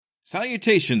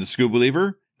Salutations, Scuba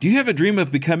Believer. Do you have a dream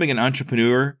of becoming an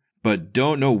entrepreneur, but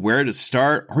don't know where to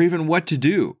start or even what to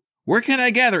do? Where can I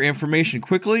gather information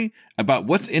quickly about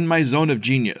what's in my zone of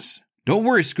genius? Don't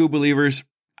worry, Scuba Believers.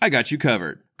 I got you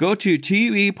covered. Go to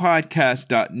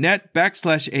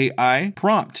tuepodcast.net/AI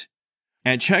prompt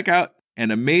and check out an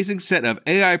amazing set of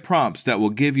AI prompts that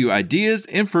will give you ideas,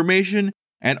 information,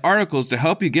 and articles to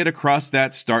help you get across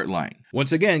that start line.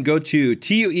 Once again, go to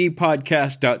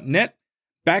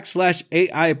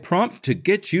tuepodcast.net/AI prompt to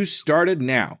get you started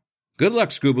now. Good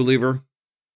luck, Scuba Believer.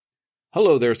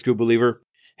 Hello there, Scuba Believer.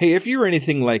 Hey, if you're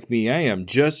anything like me, I am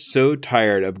just so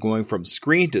tired of going from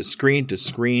screen to screen to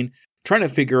screen, trying to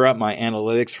figure out my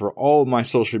analytics for all of my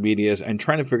social medias and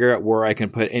trying to figure out where I can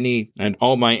put any and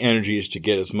all my energies to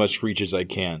get as much reach as I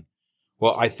can.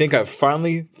 Well, I think I've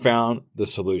finally found the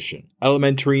solution.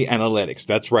 Elementary analytics.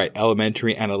 That's right,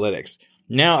 elementary analytics.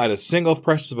 Now, at a single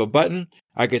press of a button,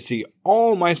 I can see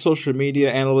all my social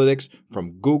media analytics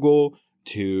from Google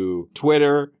to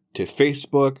Twitter to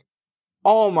Facebook,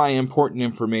 all my important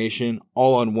information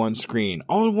all on one screen.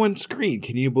 All on one screen.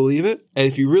 Can you believe it? And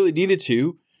if you really needed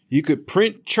to, you could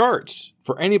print charts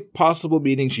for any possible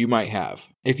meetings you might have.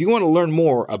 If you want to learn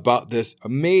more about this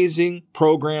amazing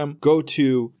program, go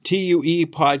to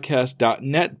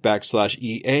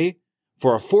tuepodcast.net/EA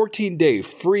for a 14-day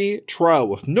free trial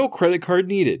with no credit card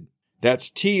needed. That's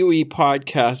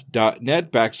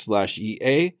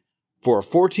tuepodcast.net/EA for a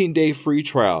 14-day free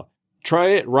trial. Try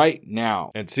it right now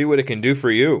and see what it can do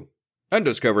for you.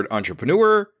 Undiscovered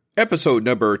Entrepreneur, episode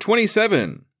number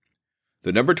 27.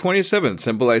 The number 27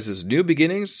 symbolizes new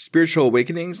beginnings, spiritual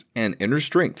awakenings, and inner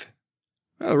strength.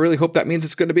 I really hope that means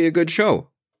it's going to be a good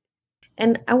show.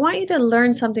 And I want you to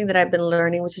learn something that I've been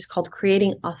learning, which is called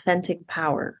creating authentic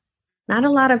power. Not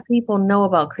a lot of people know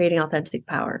about creating authentic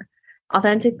power.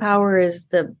 Authentic power is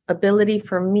the ability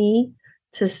for me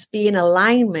to be in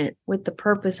alignment with the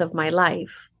purpose of my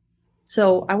life.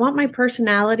 So I want my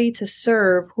personality to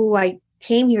serve who I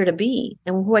came here to be.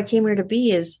 And who I came here to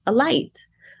be is a light,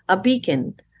 a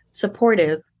beacon,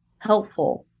 supportive,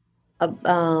 helpful,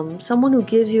 someone who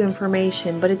gives you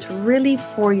information, but it's really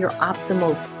for your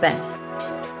optimal best.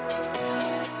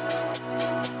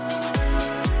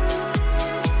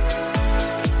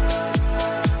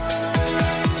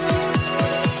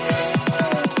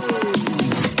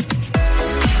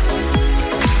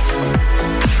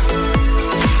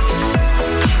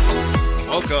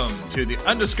 Welcome to the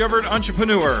Undiscovered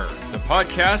Entrepreneur, the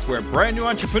podcast where brand new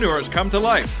entrepreneurs come to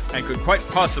life and could quite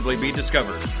possibly be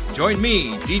discovered. Join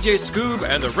me, DJ Scoob,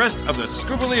 and the rest of the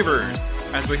Scoob Believers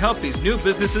as we help these new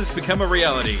businesses become a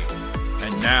reality.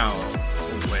 And now,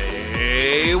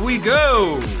 away we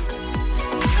go!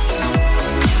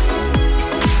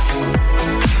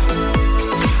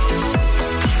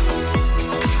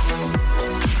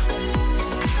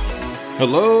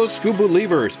 Hello, Scuba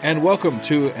Believers, and welcome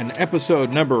to an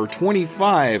episode number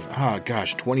 25. Oh,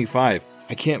 gosh, 25.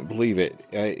 I can't believe it.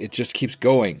 It just keeps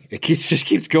going. It just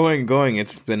keeps going and going.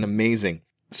 It's been amazing.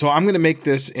 So I'm going to make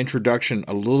this introduction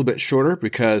a little bit shorter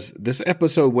because this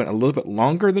episode went a little bit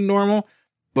longer than normal,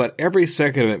 but every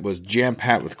second of it was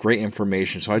jam-packed with great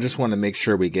information. So I just want to make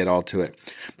sure we get all to it.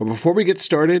 But before we get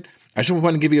started, I just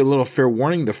want to give you a little fair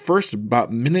warning. The first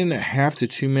about minute and a half to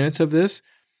 2 minutes of this,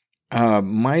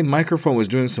 my microphone was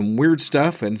doing some weird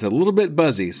stuff and it's a little bit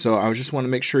buzzy. So I just want to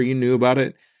make sure you knew about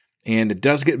it. And it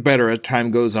does get better as time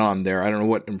goes on there. I don't know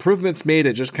what improvements made.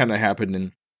 It just kind of happened.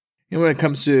 And when it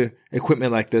comes to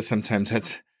equipment like this, sometimes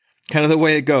that's kind of the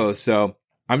way it goes. So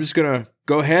I'm just going to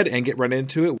go ahead and get right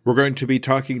into it. We're going to be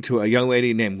talking to a young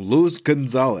lady named Luz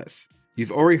Gonzales.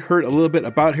 You've already heard a little bit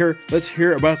about her. Let's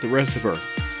hear about the rest of her.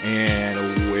 And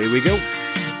away we go.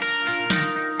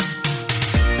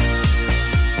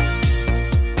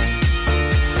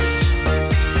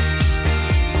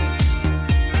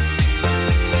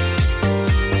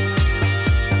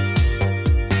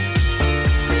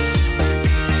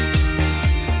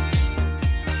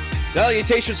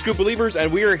 Salutations, Scoop Believers,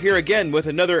 and we are here again with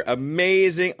another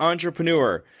amazing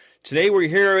entrepreneur. Today we're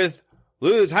here with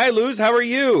Luz. Hi, Luz. How are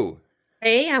you?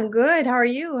 Hey, I'm good. How are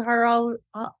you? How are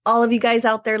all of you guys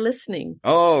out there listening?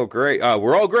 Oh, great.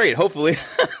 We're all great, hopefully.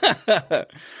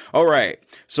 All right.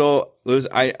 So, Luz,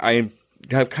 I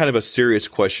have kind of a serious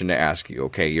question to ask you.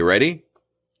 Okay, you ready?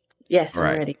 Yes, I'm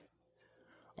ready.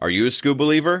 Are you a Scoop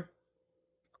Believer?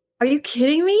 Are you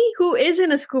kidding me? Who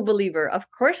isn't a Scuba Believer?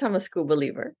 Of course I'm a Scuba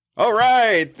Believer. All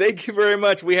right. Thank you very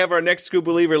much. We have our next Scuba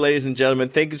Believer, ladies and gentlemen.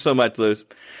 Thank you so much, Luz.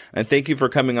 And thank you for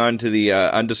coming on to the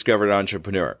Undiscovered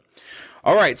Entrepreneur.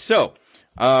 All right. So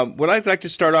what I'd like to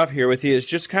start off here with you is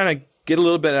just kind of get a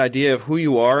little bit of idea of who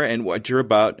you are and what you're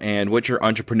about and what your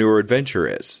entrepreneur adventure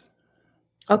is.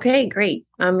 Okay, great.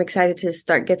 I'm excited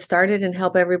to get started and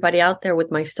help everybody out there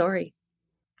with my story.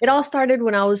 It all started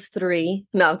when I was 3.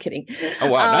 No, I'm kidding. Oh,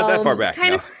 wow. Not that far back.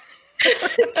 Kind No.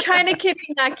 of, kind of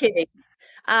kidding, not kidding.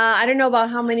 I don't know about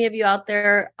how many of you out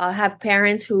there have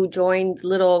parents who joined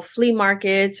little flea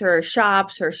markets or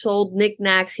shops or sold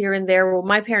knickknacks here and there. Well,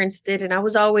 my parents did, and I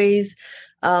was always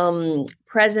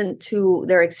present to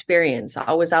their experience.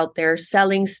 I was out there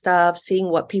selling stuff, seeing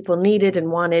what people needed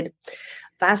and wanted.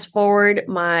 Fast forward,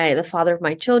 the father of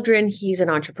my children, he's an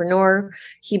entrepreneur.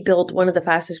 He built one of the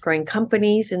fastest growing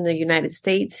companies in the United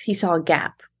States. He saw a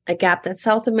gap that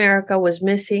South America was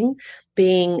missing,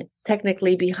 being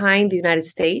technically behind the United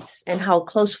States, and how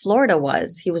close Florida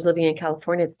was. He was living in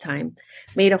California at the time,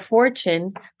 made a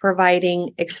fortune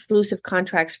providing exclusive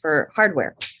contracts for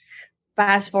hardware.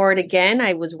 Fast forward again,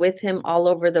 I was with him all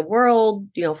over the world,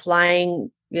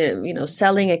 flying,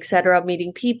 selling, etc.,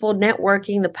 meeting people,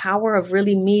 networking, the power of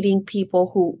really meeting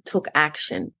people who took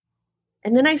action.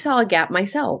 And then I saw a gap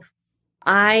myself.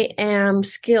 I am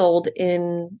skilled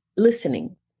in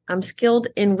listening. I'm skilled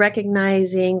in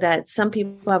recognizing that some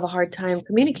people have a hard time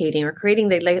communicating or creating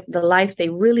the life they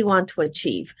really want to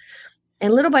achieve.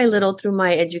 And little by little, through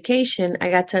my education, I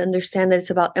got to understand that it's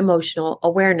about emotional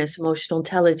awareness, emotional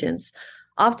intelligence.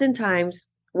 Oftentimes,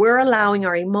 we're allowing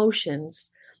our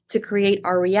emotions to create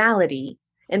our reality.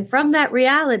 And from that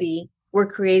reality, we're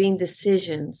creating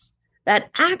decisions that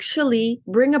actually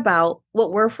bring about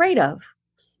what we're afraid of.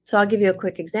 So I'll give you a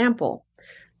quick example.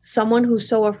 Someone who's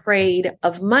so afraid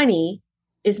of money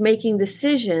is making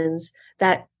decisions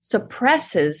that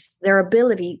suppresses their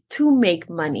ability to make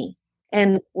money.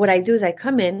 And what I do is I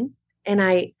come in and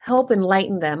I help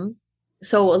enlighten them.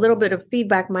 So a little bit of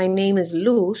feedback. My name is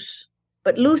Luz,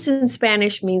 but Luz in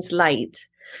Spanish means light.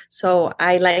 So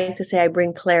I like to say I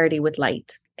bring clarity with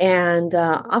light. And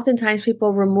oftentimes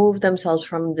people remove themselves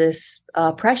from this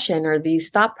oppression or these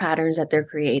thought patterns that they're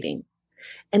creating.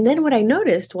 And then what I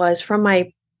noticed was from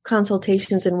my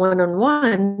consultations and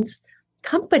one-on-ones,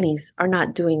 companies are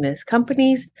not doing this.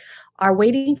 Companies are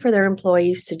waiting for their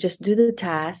employees to just do the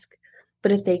task.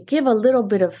 But if they give a little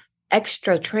bit of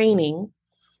extra training,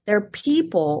 their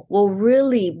people will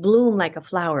really bloom like a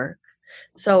flower.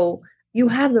 So you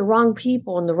have the wrong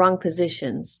people in the wrong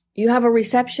positions. You have a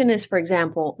receptionist, for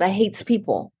example, that hates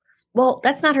people. Well,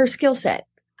 that's not her skill set.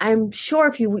 I'm sure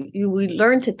if you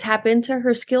learn to tap into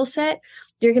her skill set,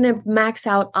 you're going to max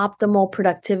out optimal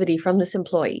productivity from this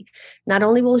employee. Not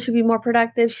only will she be more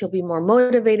productive, she'll be more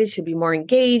motivated, she'll be more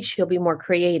engaged, she'll be more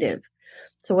creative.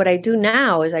 So what I do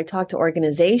now is I talk to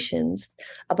organizations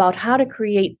about how to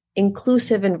create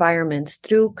inclusive environments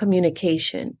through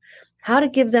communication, how to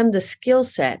give them the skill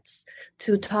sets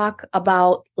to talk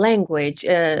about language,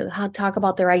 how to talk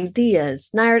about their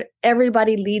ideas. Not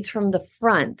everybody leads from the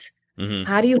front. Mm-hmm.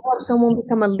 How do you help someone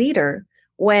become a leader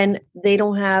when they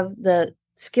don't have the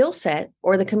skill set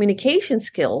or the communication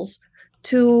skills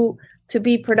to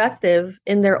be productive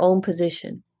in their own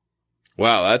position?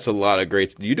 Wow, that's a lot of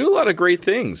great. You do a lot of great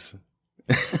things.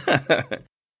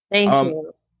 Thank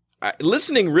you.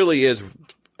 Listening really is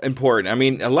important. I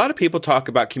mean, a lot of people talk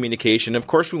about communication. Of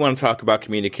course, we want to talk about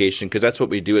communication because that's what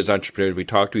we do as entrepreneurs. We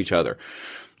talk to each other.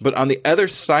 But on the other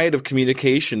side of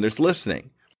communication, there's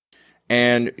listening.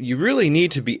 And you really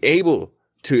need to be able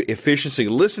to efficiently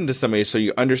listen to somebody so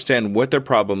you understand what their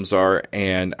problems are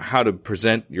and how to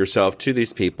present yourself to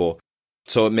these people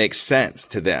so it makes sense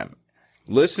to them.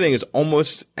 Listening is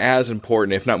almost as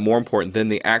important, if not more important, than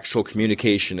the actual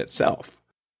communication itself.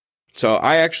 So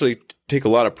I actually take a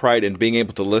lot of pride in being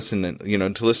able to listen,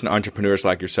 to listen to entrepreneurs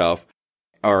like yourself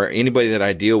or anybody that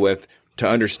I deal with to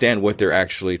understand what they're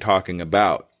actually talking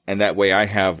about. And that way I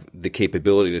have the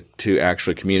capability to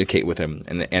actually communicate with them.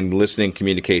 And listening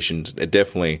communications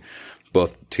definitely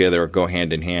both together go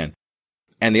hand in hand.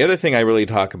 And the other thing I really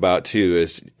talk about too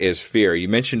is fear. You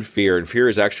mentioned fear, and fear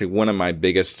is actually one of my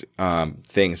biggest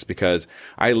things because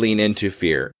I lean into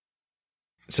fear.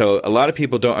 So a lot of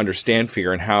people don't understand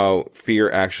fear and how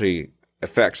fear actually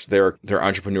affects their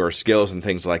entrepreneur skills and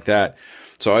things like that.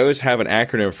 So I always have an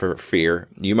acronym for fear.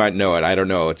 You might know it. I don't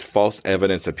know. It's false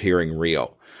evidence appearing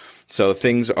real. So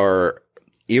things are,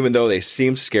 even though they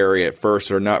seem scary at first,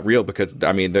 they're not real because,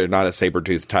 they're not a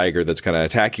saber-toothed tiger that's going to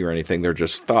attack you or anything. They're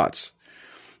just thoughts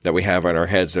that we have in our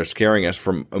heads. They're scaring us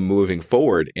from moving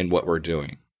forward in what we're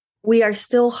doing. We are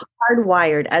still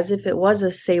hardwired as if it was a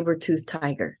saber-toothed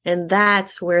tiger. And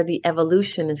that's where the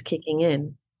evolution is kicking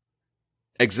in.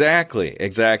 Exactly.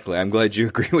 I'm glad you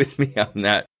agree with me on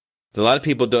that. A lot of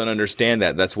people don't understand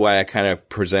that. That's why I kind of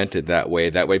present it that way.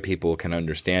 That way people can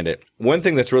understand it. One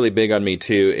thing that's really big on me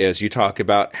too is you talk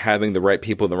about having the right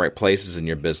people in the right places in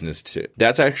your business too.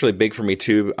 That's actually big for me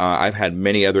too. I've had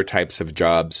many other types of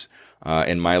jobs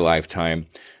in my lifetime,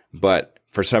 but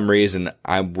for some reason,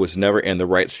 I was never in the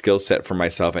right skill set for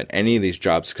myself at any of these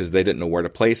jobs because they didn't know where to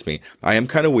place me. I am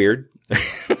kind of weird.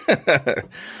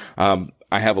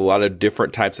 I have a lot of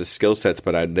different types of skill sets,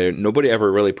 but nobody ever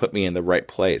really put me in the right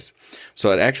place.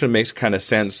 So it actually makes kind of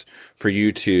sense for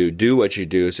you to do what you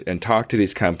do and talk to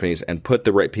these companies and put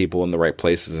the right people in the right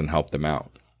places and help them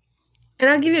out. And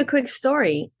I'll give you a quick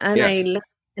story. Yes.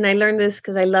 I learned this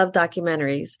because I love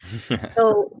documentaries.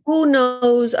 So who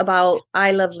knows about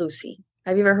I Love Lucy?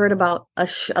 Have you ever heard about a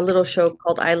little show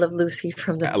called I Love Lucy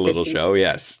from the A little 50s? show,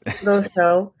 yes. Little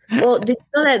show. Well, did you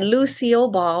know that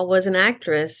Lucille Ball was an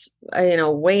actress,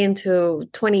 way into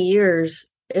 20 years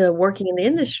working in the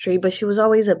industry, but she was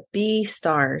always a B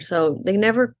star. So they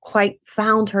never quite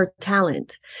found her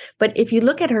talent. But if you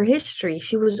look at her history,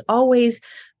 she was always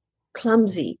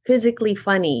clumsy, physically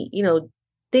funny,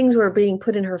 things were being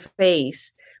put in her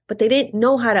face, but they didn't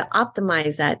know how to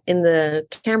optimize that in the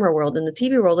camera world, in the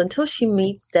TV world, until she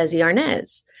meets Desi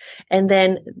Arnaz. And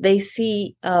then they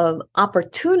see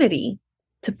opportunity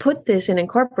to put this and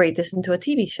incorporate this into a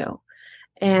TV show.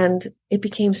 And it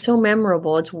became so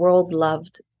memorable. It's world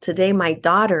loved. Today, my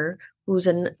daughter, who's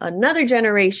another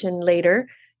generation later,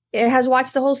 has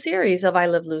watched the whole series of I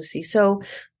Love Lucy. So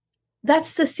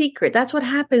that's the secret. That's what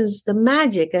happens. The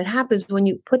magic that happens when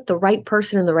you put the right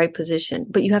person in the right position,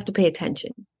 but you have to pay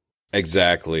attention.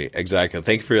 Exactly. Thank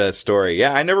you for that story.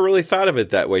 Yeah, I never really thought of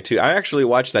it that way too. I actually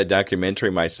watched that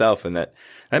documentary myself, and that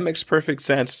makes perfect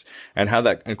sense, and how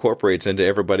that incorporates into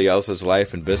everybody else's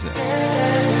life and business.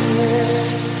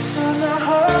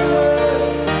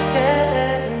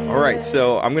 All right,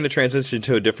 so I'm going to transition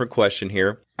to a different question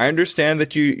here. I understand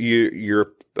that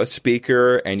you're a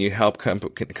speaker and you help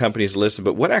companies listen,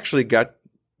 but what actually got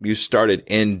you started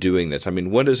in doing this? I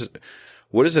mean, what is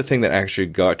the thing that actually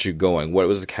got you going? What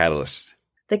was the catalyst?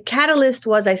 The catalyst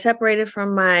was I separated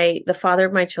from the father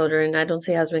of my children. I don't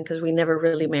say husband because we never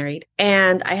really married.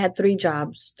 And I had 3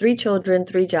 jobs, 3 children,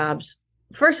 3 jobs.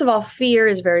 First of all, fear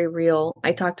is very real.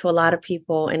 I talk to a lot of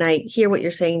people and I hear what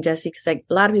you're saying, Jesse, because a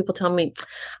lot of people tell me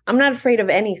I'm not afraid of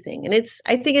anything. And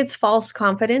I think it's false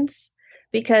confidence,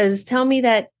 because tell me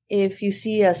that if you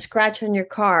see a scratch on your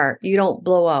car, you don't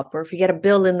blow up, or if you get a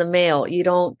bill in the mail, you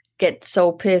don't get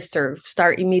so pissed or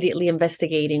start immediately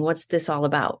investigating what's this all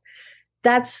about.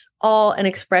 That's all an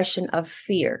expression of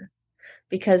fear,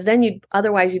 because then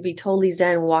otherwise you'd be totally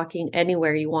zen walking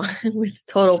anywhere you want with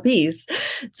total peace.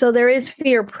 So there is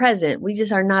fear present. We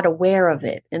just are not aware of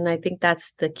it. And I think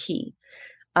that's the key.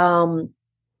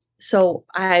 So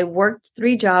I worked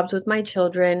 3 jobs with my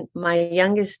children. My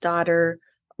youngest daughter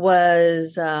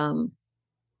was, for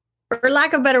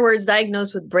lack of better words,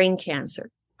 diagnosed with brain cancer.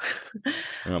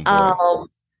 Oh, boy.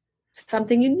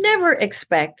 Something you never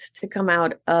expect to come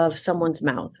out of someone's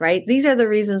mouth, right? These are the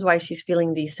reasons why she's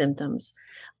feeling these symptoms.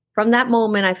 From that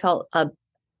moment, I felt a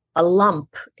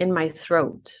lump in my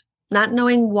throat, not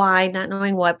knowing why, not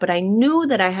knowing what, but I knew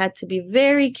that I had to be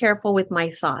very careful with my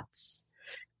thoughts.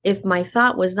 If my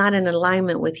thought was not in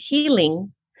alignment with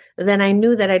healing, then I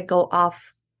knew that I'd go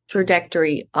off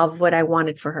trajectory of what I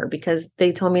wanted for her, because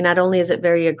they told me not only is it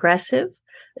very aggressive,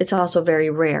 it's also very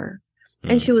rare.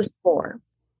 And she was 4.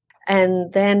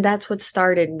 And then that's what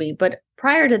started me. But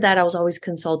prior to that, I was always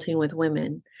consulting with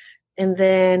women. And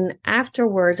then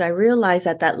afterwards, I realized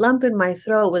that lump in my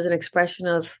throat was an expression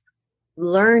of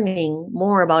learning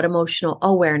more about emotional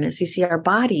awareness. You see, our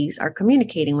bodies are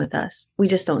communicating with us. We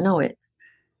just don't know it.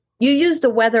 You use the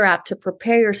weather app to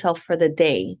prepare yourself for the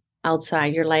day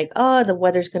outside. You're like, oh, the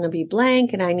weather's going to be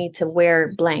blank and I need to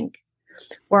wear blank.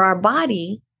 Where our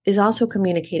body is also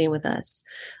communicating with us.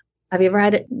 Have you ever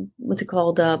had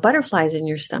butterflies in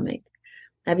your stomach?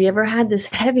 Have you ever had this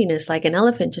heaviness like an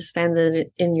elephant just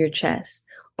standing in your chest,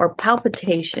 or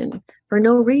palpitation for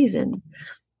no reason?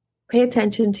 Pay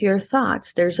attention to your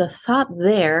thoughts. There's a thought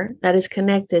there that is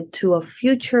connected to a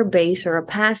future base or a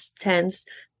past tense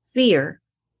fear,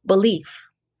 belief.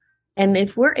 And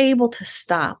if we're able to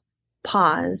stop,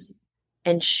 pause,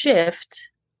 and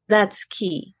shift, that's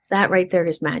key. That right there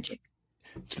is magic.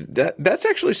 That's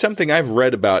actually something I've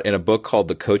read about in a book called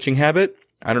The Coaching Habit.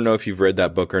 I don't know if you've read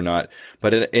that book or not,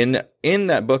 but in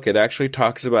that book, it actually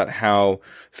talks about how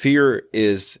fear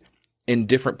is in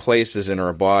different places in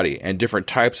our body, and different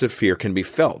types of fear can be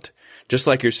felt. Just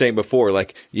like you're saying before,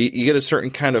 like you get a certain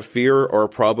kind of fear or a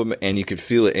problem and you can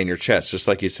feel it in your chest. Just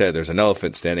like you said, there's an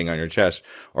elephant standing on your chest,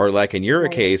 or like in your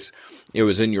case, it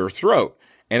was in your throat.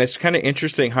 And it's kind of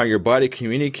interesting how your body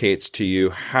communicates to you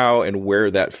how and where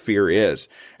that fear is.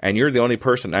 And you're the only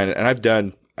person, and I've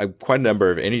done quite a number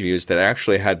of interviews that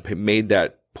actually had made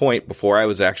that point before I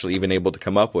was actually even able to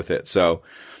come up with it. So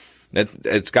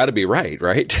it's got to be right,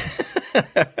 right?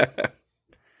 It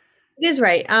is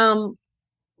right.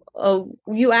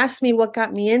 You asked me what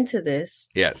got me into this.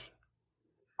 Yes.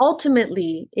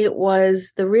 Ultimately, it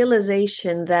was the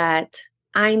realization that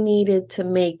I needed to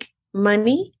make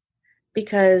money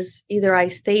because either I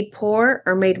stayed poor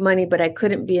or made money, but I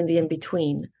couldn't be in the in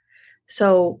between.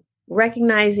 So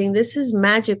recognizing this is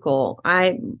magical.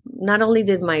 I not only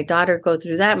did my daughter go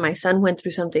through that, my son went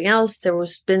through something else. There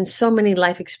was been so many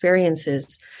life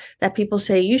experiences that people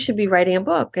say you should be writing a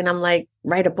book. And I'm like,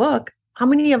 write a book? How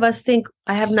many of us think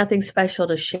I have nothing special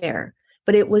to share?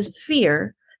 But it was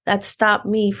fear that stopped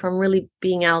me from really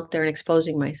being out there and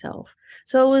exposing myself.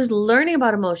 So it was learning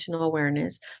about emotional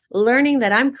awareness, learning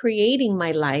that I'm creating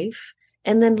my life,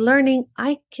 and then learning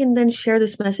I can then share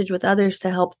this message with others to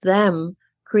help them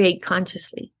create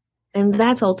consciously. And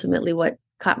that's ultimately what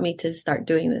got me to start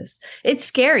doing this. It's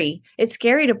scary. It's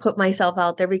scary to put myself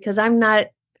out there because I'm an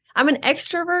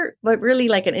extrovert, but really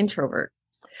like an introvert.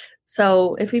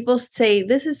 So if people say,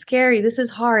 this is scary, this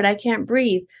is hard, I can't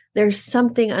breathe, there's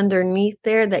something underneath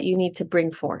there that you need to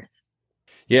bring forth.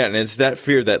 Yeah, and it's that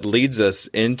fear that leads us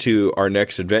into our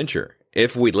next adventure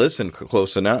if we listen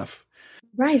close enough.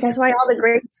 Right. That's why all the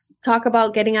greats talk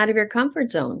about getting out of your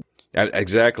comfort zone.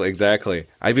 Exactly.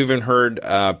 I've even heard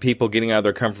people getting out of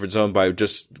their comfort zone by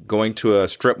just going to a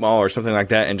strip mall or something like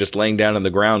that and just laying down on the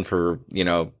ground for,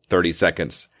 30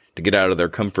 seconds to get out of their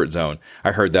comfort zone.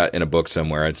 I heard that in a book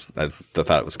somewhere. I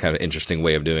thought it was kind of an interesting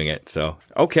way of doing it. So,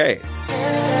 okay.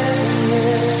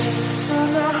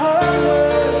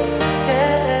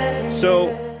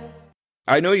 So,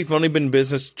 I know you've only been in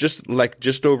business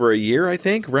just over a year, I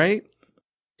think, right?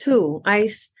 2.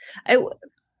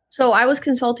 So I was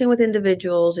consulting with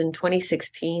individuals in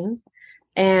 2016,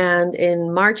 and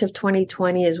in March of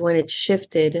 2020 is when it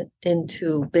shifted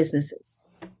into businesses.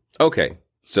 Okay.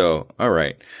 So, all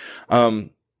right.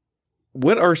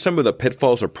 What are some of the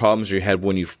pitfalls or problems you had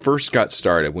when you first got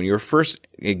started? When you were first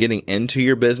getting into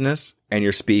your business and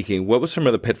you're speaking, what were some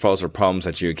of the pitfalls or problems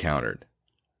that you encountered?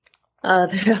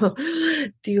 Do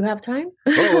you have time?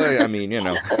 Oh, I mean,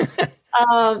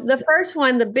 The first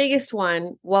one, the biggest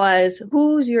one was,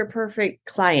 who's your perfect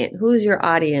client? Who's your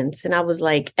audience? And I was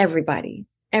like, everybody.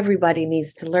 Everybody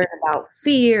needs to learn about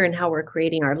fear and how we're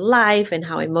creating our life and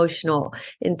how emotional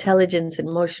intelligence and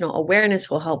emotional awareness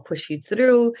will help push you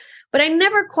through. But I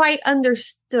never quite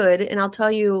understood. And I'll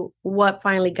tell you what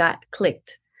finally got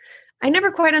clicked. I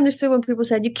never quite understood when people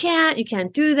said, you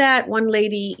can't do that. One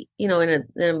lady, in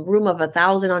a room of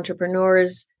 1,000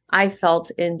 entrepreneurs, I felt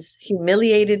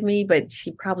humiliated me, but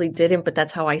she probably didn't, but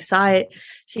that's how I saw it.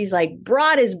 She's like,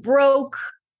 broad is broke.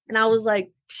 And I was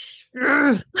like,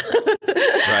 right.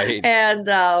 And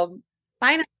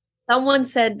finally, someone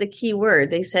said the key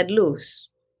word. They said, Luz,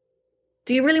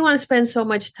 do you really want to spend so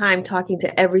much time talking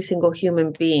to every single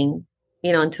human being,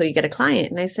 until you get a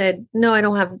client? And I said, no, I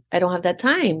don't have that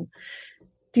time.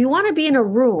 Do you want to be in a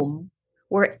room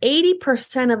where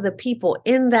 80% of the people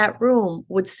in that room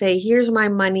would say, here's my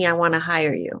money, I want to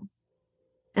hire you?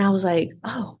 And I was like,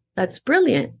 oh, that's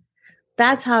brilliant.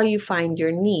 That's how you find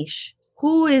your niche.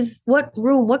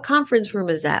 What conference room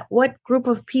is that? What group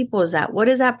of people is that? What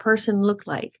does that person look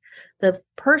like? The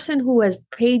person who has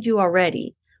paid you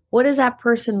already, what does that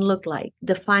person look like?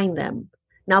 Define them.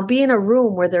 Now be in a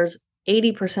room where there's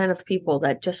 80% of people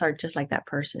that just are just like that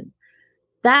person.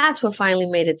 That's what finally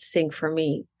made it sink for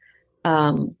me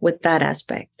with that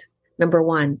aspect. Number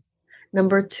one.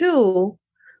 Number two,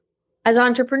 as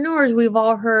entrepreneurs, we've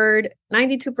all heard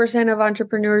 92% of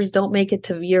entrepreneurs don't make it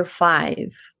to year 5.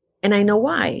 And I know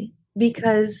why.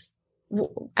 Because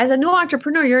as a new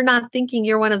entrepreneur, you're not thinking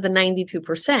you're one of the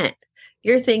 92%.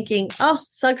 You're thinking, oh,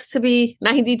 sucks to be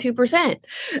 92%.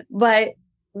 But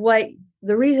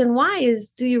the reason why is,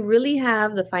 do you really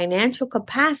have the financial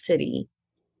capacity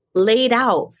laid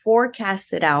out,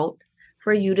 forecasted out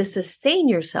for you to sustain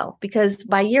yourself? Because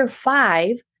by year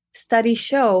 5, studies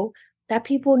show that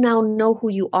people now know who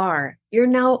you are. You're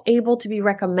now able to be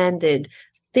recommended.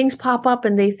 Things pop up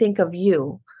and they think of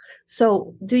you.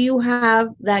 So do you have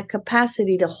that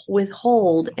capacity to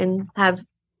withhold and have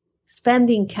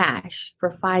spending cash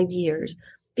for 5 years?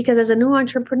 Because as a new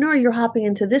entrepreneur, you're hopping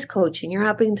into this coaching, you're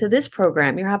hopping into this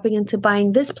program, you're hopping into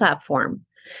buying this platform,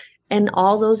 and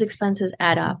all those expenses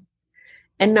add up.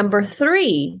 And number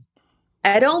 3,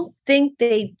 I don't think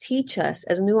they teach us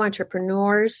as new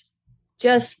entrepreneurs,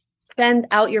 just send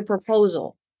out your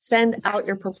proposal.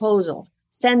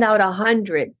 Send out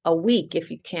 100 a week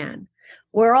if you can.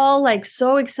 We're all like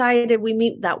so excited. We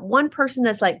meet that one person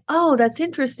that's like, oh, that's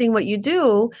interesting what you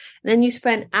do. And then you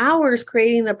spend hours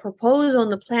creating the proposal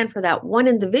and the plan for that one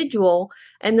individual,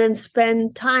 and then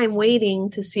spend time waiting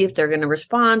to see if they're going to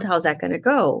respond. How's that going to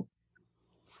go?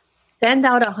 Send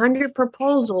out 100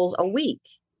 proposals a week,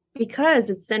 because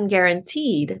it's then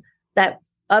guaranteed that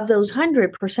of those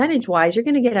 100, percentage wise, you're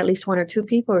going to get at least one or two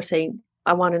people who are saying,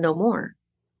 I want to know more.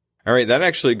 All right, that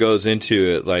actually goes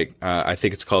into like I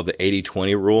think it's called the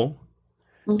 80-20 rule.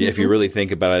 Mm-hmm. If you really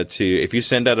think about it, too, if you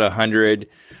send out 100,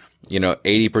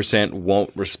 80%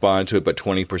 won't respond to it, but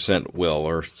 20% will,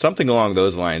 or something along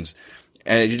those lines.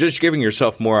 And you're just giving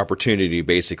yourself more opportunity,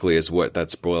 basically, is what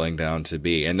that's boiling down to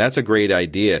be. And that's a great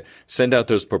idea. Send out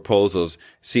those proposals,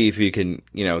 see if you can,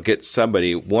 get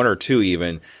somebody, one or two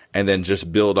even, and then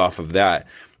just build off of that.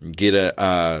 Get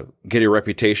a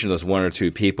reputation of those one or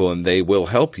two people, and they will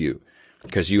help you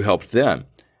because you helped them,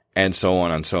 and so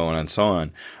on and so on and so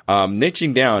on.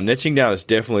 Niching down is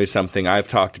definitely something I've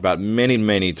talked about many,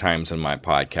 many times in my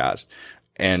podcast.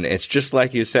 And it's just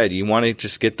like you said, you want to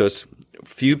just get those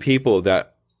few people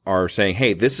that are saying,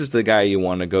 hey, this is the guy you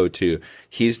want to go to.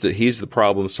 He's the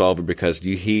problem solver because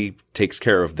he takes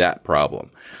care of that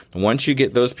problem. And once you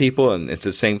get those people, and it's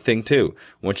the same thing too,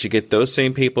 once you get those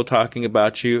same people talking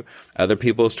about you, other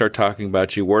people start talking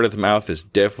about you. Word of mouth is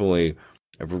definitely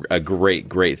a great,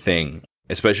 great thing,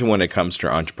 especially when it comes to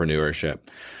entrepreneurship.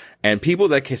 And people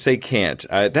that can say can't,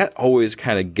 that always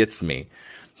kind of gets me,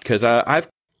 because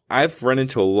I've run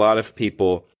into a lot of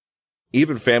people,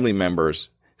 even family members,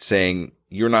 saying,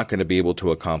 you're not going to be able to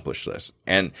accomplish this.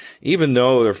 And even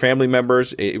though they're family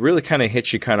members, it really kind of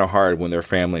hits you kind of hard when they're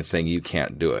family saying you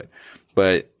can't do it.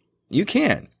 But you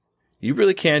can. You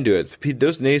really can do it.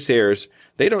 Those naysayers,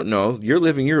 they don't know. You're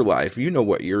living your life. You know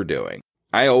what you're doing.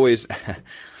 I always,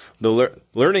 the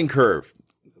learning curve,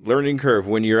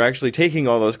 when you're actually taking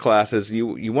all those classes,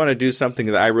 you want to do something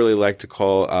that I really like to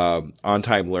call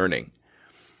on-time learning.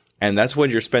 And that's when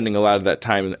you're spending a lot of that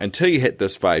time until you hit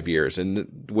those 5 years.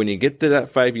 And when you get to that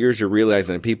 5 years, you're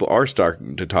realizing that people are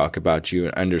starting to talk about you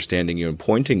and understanding you and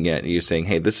pointing at you, saying,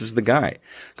 hey, this is the guy,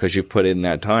 because you've put in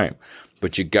that time.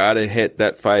 But you got to hit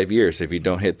that 5 years. If you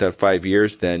don't hit that 5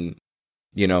 years, then,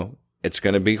 it's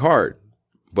going to be hard,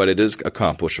 but it is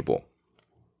accomplishable.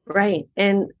 Right.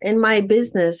 And in my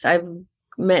business, I've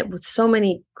met with so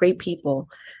many great people,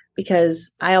 because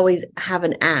I always have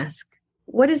an ask.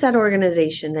 What is that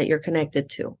organization that you're connected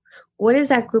to? What is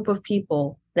that group of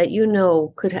people that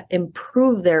could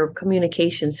improve their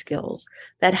communication skills,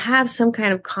 that have some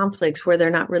kind of conflicts where they're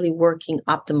not really working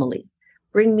optimally?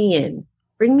 Bring me in,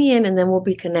 and then we'll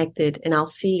be connected, and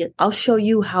I'll show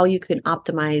you how you can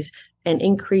optimize and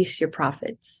increase your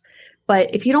profits.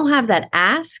 But if you don't have that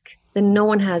ask, then no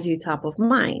one has you top of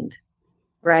mind,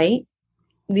 right?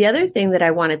 The other thing that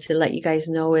I wanted to let you guys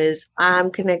know is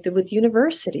I'm connected with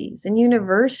universities, and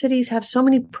universities have so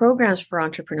many programs for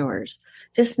entrepreneurs.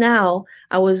 Just now,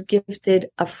 I was gifted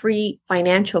a free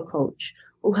financial coach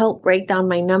who helped break down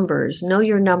my numbers, know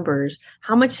your numbers.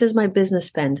 How much does my business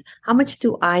spend? How much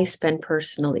do I spend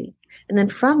personally? And then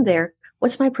from there,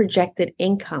 what's my projected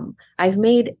income? I've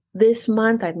made this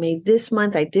month. I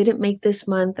didn't make this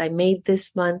month. I made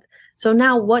this month. So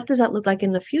now what does that look like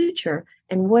in the future?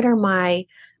 And what are my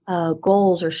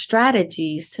goals or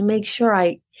strategies to make sure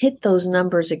I hit those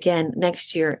numbers again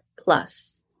next year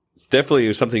plus? It's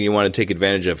definitely something you want to take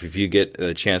advantage of if you get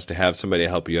a chance to have somebody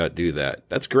help you out do that.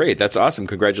 That's great. That's awesome.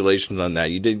 Congratulations on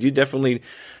that. You definitely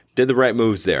did the right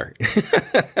moves there.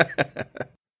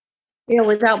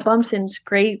 Without bumps and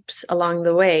scrapes along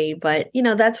the way. But,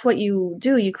 that's what you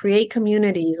do. You create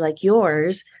communities like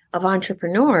yours of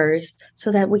entrepreneurs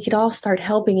so that we could all start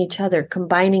helping each other,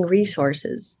 combining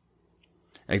resources.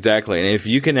 Exactly. And if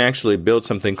you can actually build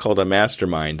something called a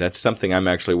mastermind, that's something I'm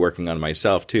actually working on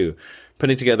myself too.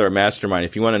 Putting together a mastermind.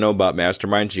 If you want to know about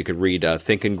masterminds, you could read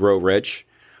Think and Grow Rich.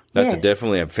 That's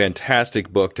definitely a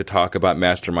fantastic book to talk about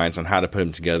masterminds and how to put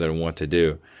them together and what to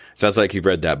do. Sounds like you've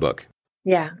read that book.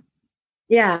 Yeah.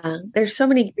 Yeah. There's so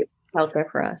many groups out there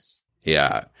for us.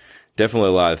 Yeah. Definitely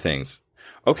a lot of things.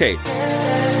 Okay.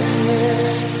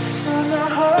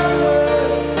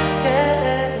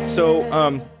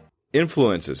 So,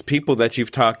 influences, people that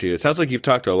you've talked to. It sounds like you've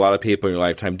talked to a lot of people in your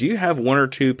lifetime. Do you have one or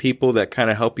two people that kind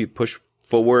of help you push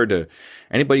forward?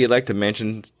 Anybody you'd like to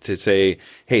mention to say,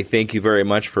 hey, thank you very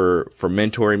much for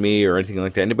mentoring me, or anything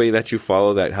like that? Anybody that you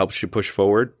follow that helps you push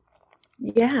forward?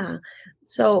 Yeah.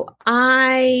 So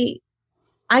I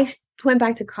went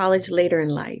back to college later in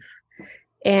life,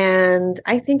 and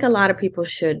I think a lot of people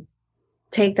should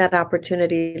take that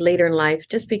opportunity later in life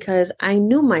just because I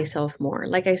knew myself more.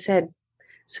 Like I said,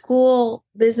 school,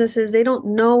 businesses, they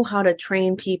don't know how to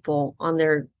train people on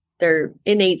their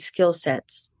innate skill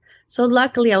sets. So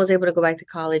luckily I was able to go back to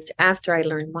college after I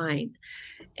learned mine.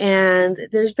 And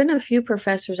there's been a few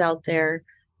professors out there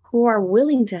who are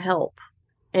willing to help.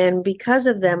 And because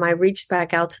of them, I reached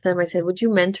back out to them. I said, would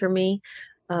you mentor me?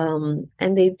 And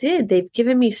they did. They've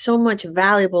given me so much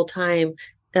valuable time.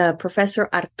 Professor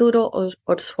Arturo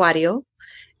Orsuario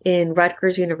in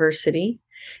Rutgers University,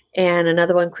 and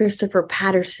another one, Christopher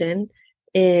Patterson.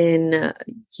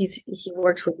 He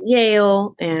works with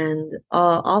Yale and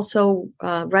also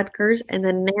Rutgers, and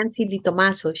then Nancy Di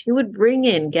Tomaso. She would bring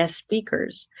in guest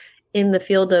speakers in the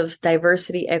field of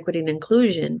diversity, equity, and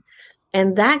inclusion,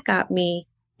 and that got me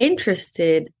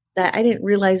interested. That I didn't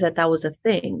realize that that was a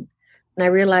thing, and I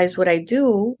realized what I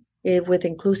do with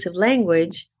inclusive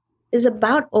language is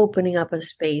about opening up a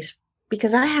space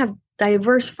because I have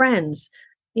diverse friends,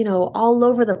 all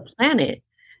over the planet.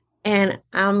 And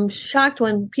I'm shocked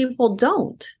when people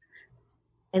don't.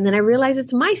 And then I realize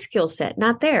it's my skill set,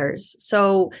 not theirs.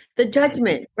 So the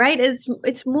judgment, right?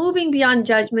 It's moving beyond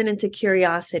judgment into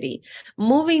curiosity,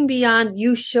 moving beyond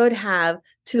you should have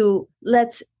to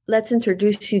let's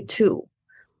introduce you to.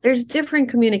 There's different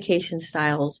communication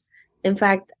styles. In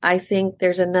fact, I think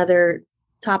there's another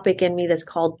topic in me that's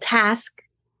called task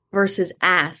versus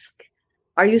ask.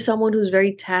 Are you someone who's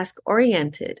very task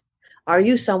oriented? Are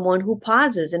you someone who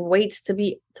pauses and waits to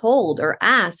be told or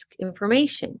ask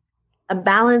information? A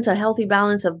healthy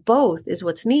balance of both is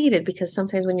what's needed, because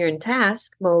sometimes when you're in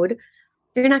task mode,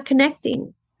 you're not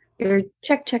connecting. You're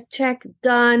check, check, check,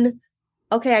 done.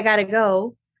 Okay, I got to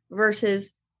go.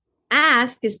 Versus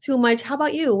ask is too much. How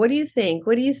about you? What do you think?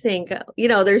 What do you think?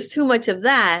 There's too much of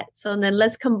that. So then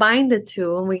let's combine the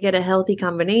two and we get a healthy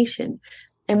combination.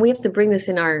 And we have to bring this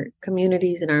in our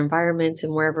communities, in our environments,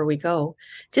 and wherever we go,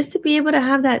 just to be able to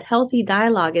have that healthy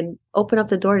dialogue and open up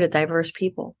the door to diverse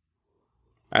people.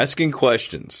 Asking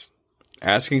questions.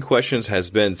 Asking questions has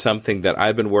been something that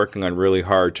I've been working on really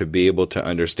hard to be able to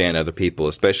understand other people,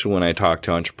 especially when I talk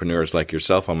to entrepreneurs like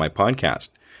yourself on my podcast.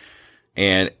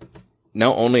 And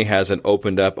not only has it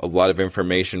opened up a lot of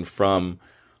information from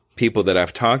people that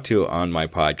I've talked to on my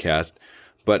podcast,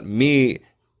 but me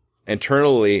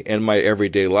internally in my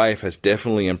everyday life has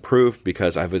definitely improved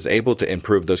because I was able to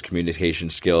improve those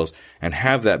communication skills and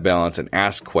have that balance and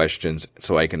ask questions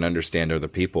so I can understand other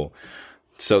people.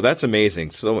 So that's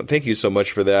amazing. So thank you so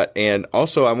much for that. And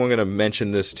also, I'm going to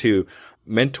mention this too.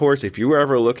 Mentors, if you were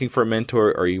ever looking for a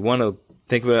mentor or you want to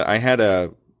think of it, I had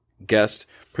a guest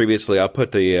previously. I'll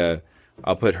put her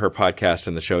podcast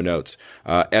in the show notes.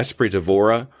 Esprit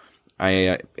Devora.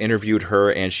 I interviewed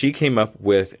her, and she came up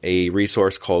with a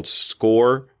resource called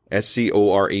SCORE,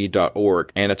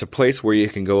 SCORE.org, and it's a place where you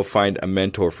can go find a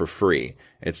mentor for free.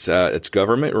 It's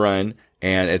government run,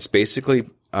 and it's basically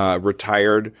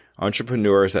retired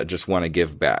entrepreneurs that just want to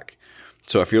give back.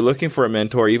 So if you're looking for a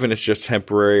mentor, even if it's just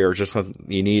temporary or just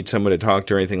you need someone to talk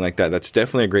to or anything like that, that's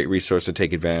definitely a great resource to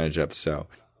take advantage of. So,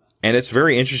 and it's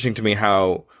very interesting to me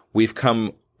how we've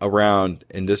come around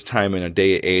in this time in a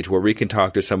day and age where we can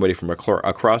talk to somebody from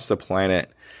across the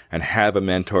planet and have a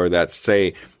mentor that's,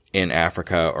 say, in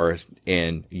Africa or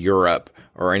in Europe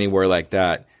or anywhere like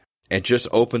that. It just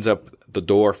opens up the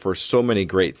door for so many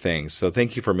great things. So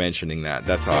thank you for mentioning that.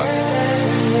 That's awesome.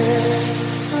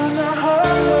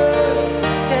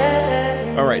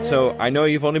 All right. So I know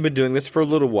you've only been doing this for a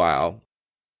little while,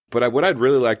 but what I'd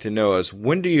really like to know is,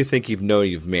 when do you think you've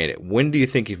made it? When do you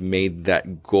think you've made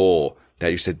that goal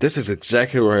that you said, this is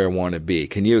exactly where I want to be?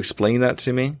 Can you explain that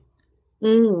to me?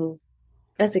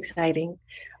 That's exciting.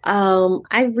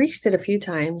 I've reached it a few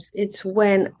times. It's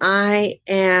when I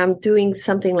am doing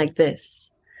something like this,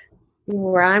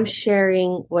 where I'm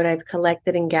sharing what I've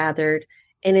collected and gathered,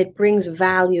 and it brings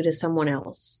value to someone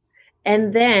else.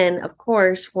 And then, of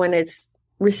course, when it's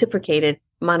reciprocated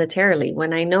monetarily,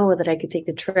 when I know that I could take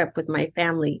a trip with my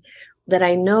family, that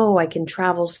I know I can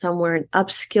travel somewhere and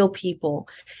upskill people.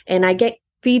 And I get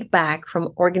feedback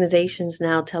from organizations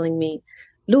now telling me,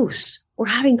 Luz, we're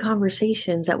having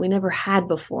conversations that we never had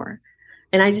before.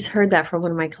 And I just heard that from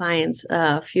one of my clients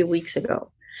a few weeks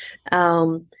ago.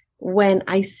 When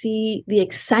I see the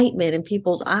excitement in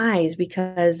people's eyes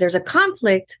because there's a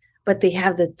conflict, but they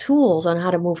have the tools on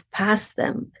how to move past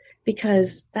them,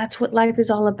 because that's what life is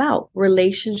all about,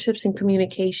 relationships and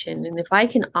communication. And if I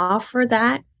can offer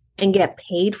that and get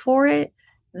paid for it,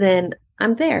 then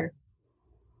I'm there.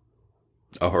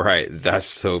 All right. That's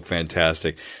so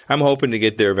fantastic. I'm hoping to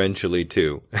get there eventually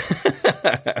too.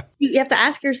 You have to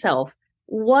ask yourself,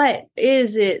 what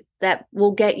is it that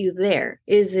will get you there?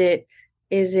 Is it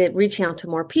Is it reaching out to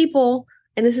more people?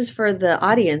 And this is for the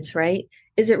audience, right?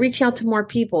 Is it reaching out to more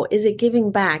people? Is it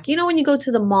giving back? You know, when you go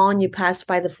to the mall and you pass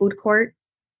by the food court,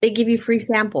 they give you free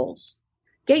samples.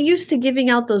 Get used to giving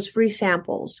out those free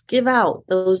samples. Give out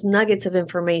those nuggets of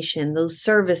information, those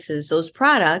services, those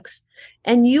products,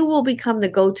 and you will become the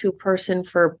go-to person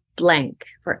for blank,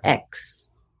 for X.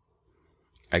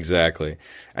 Exactly.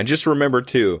 And just remember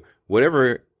too,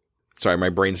 sorry, my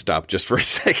brain stopped just for a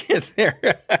second there.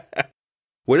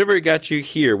 Whatever got you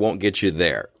here won't get you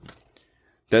there.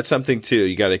 That's something too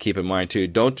you got to keep in mind too.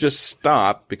 Don't just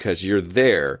stop because you're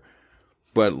there,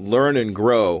 but learn and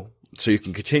grow so you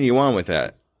can continue on with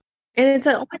that. And it's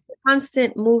always a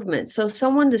constant movement. So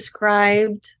someone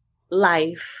described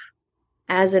life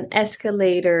as an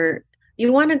escalator.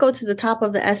 You want to go to the top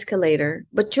of the escalator,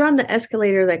 but you're on the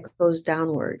escalator that goes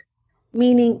downward,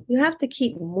 meaning you have to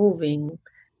keep moving.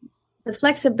 The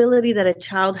flexibility that a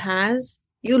child has,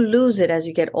 you lose it as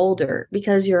you get older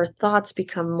because your thoughts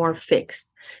become more fixed,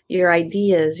 your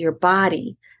ideas, your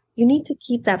body. You need to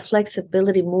keep that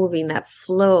flexibility moving, that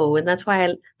flow. And that's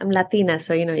why I'm Latina.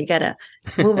 So, you got to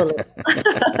move a little.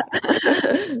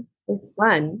 It's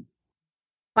fun.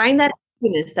 Find that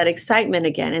happiness, that excitement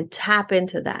again, and tap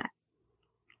into that.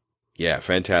 Yeah,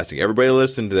 fantastic. Everybody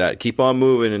listen to that. Keep on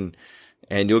moving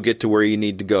and you'll get to where you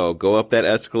need to go. Go up that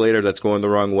escalator that's going the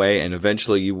wrong way, and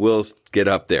eventually you will get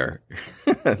up there.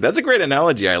 That's a great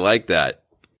analogy. I like that.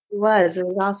 It was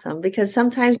awesome because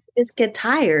sometimes we just get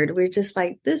tired. We're just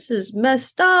like, this is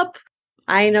messed up.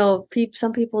 I know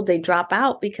some people, they drop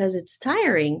out because it's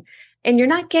tiring, and you're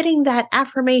not getting that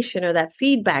affirmation or that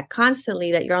feedback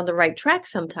constantly that you're on the right track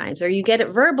sometimes, or you get it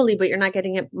verbally, but you're not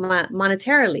getting it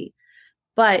monetarily.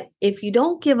 But if you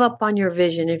don't give up on your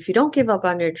vision, if you don't give up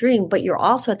on your dream, but you're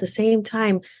also at the same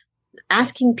time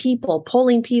asking people,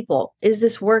 polling people, is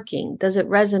this working? Does it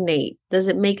resonate? Does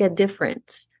it make a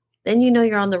difference? Then you know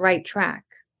you're on the right track.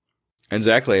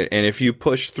 Exactly. And if you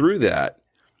push through that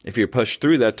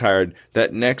tired,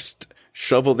 that next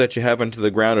shovel that you have into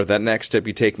the ground or that next step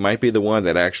you take might be the one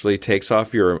that actually takes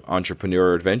off your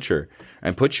entrepreneur adventure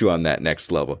and puts you on that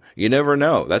next level. You never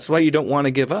know. That's why you don't want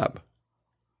to give up.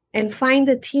 And find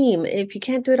a team. If you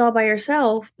can't do it all by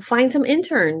yourself, find some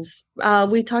interns.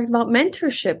 We talked about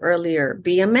mentorship earlier.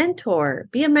 Be a mentor.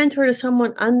 Be a mentor to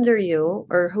someone under you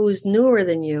or who's newer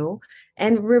than you,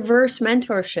 and reverse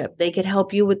mentorship. They could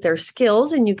help you with their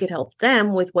skills and you could help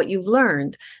them with what you've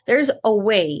learned. There's a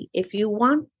way. If you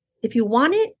want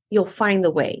it, you'll find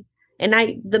the way. And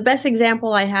the best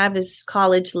example I have is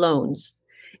college loans.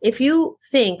 If you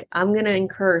think I'm going to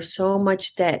incur so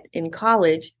much debt in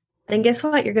college, then guess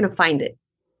what? You're going to find it.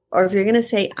 Or if you're going to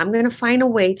say, I'm going to find a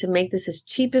way to make this as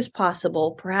cheap as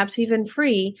possible, perhaps even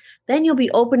free, then you'll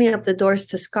be opening up the doors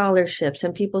to scholarships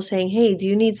and people saying, hey, do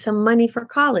you need some money for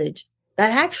college?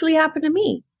 That actually happened to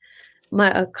me.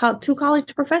 My two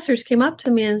college professors came up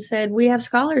to me and said, we have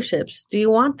scholarships. Do you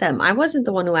want them? I wasn't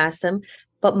the one who asked them,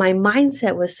 but my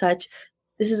mindset was such,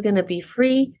 this is going to be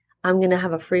free. I'm going to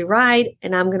have a free ride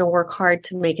and I'm going to work hard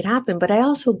to make it happen. But I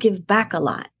also give back a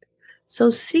lot. So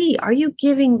are you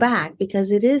giving back?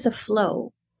 Because it is a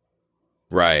flow.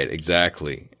 Right.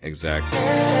 Exactly. All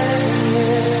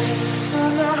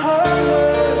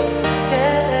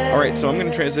right. So I'm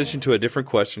going to transition to a different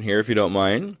question here, if you don't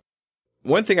mind.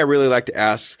 One thing I really like to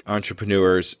ask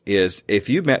entrepreneurs is if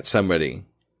you met somebody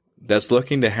that's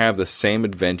looking to have the same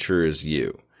adventure as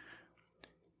you,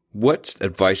 what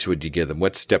advice would you give them?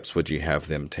 What steps would you have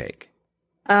them take?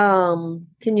 Can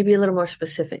you be a little more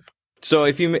specific? So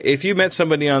if you met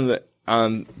somebody at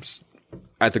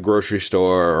the grocery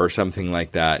store or something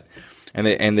like that,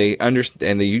 and they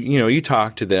understand, you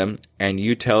talk to them and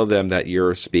you tell them that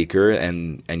you're a speaker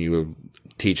and you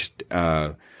teach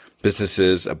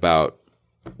businesses about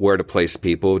where to place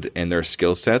people and their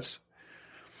skill sets,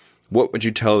 what would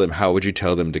you tell them? How would you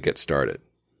tell them to get started?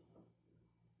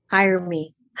 Hire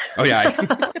me. Oh yeah.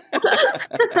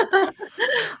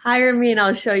 Hire me and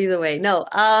I'll show you the way. No.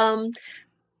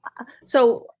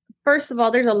 So first of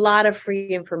all, there's a lot of free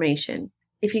information.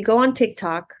 If you go on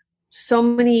TikTok, so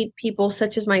many people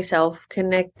such as myself,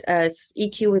 Connect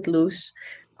EQ with Luz,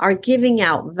 are giving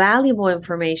out valuable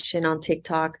information on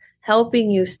TikTok,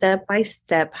 helping you step by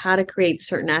step how to create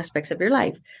certain aspects of your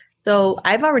life. So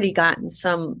I've already gotten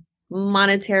some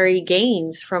monetary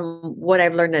gains from what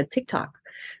I've learned at TikTok.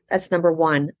 That's number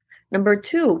one. Number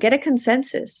two, get a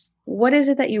consensus. What is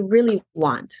it that you really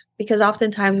want? Because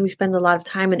oftentimes we spend a lot of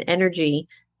time and energy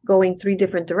going 3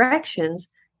 different directions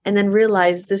and then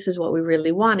realize this is what we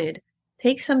really wanted.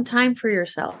 Take some time for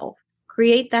yourself.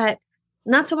 Create that,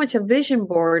 not so much a vision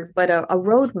board, but a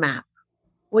roadmap.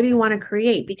 What do you want to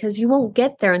create? Because you won't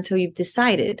get there until you've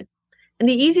decided. And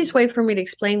the easiest way for me to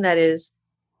explain that is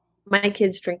my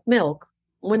kids drink milk.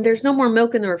 When there's no more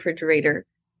milk in the refrigerator,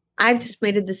 I've just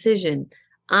made a decision.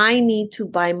 I need to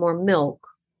buy more milk.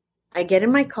 I get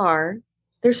in my car.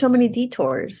 There's so many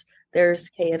detours. There's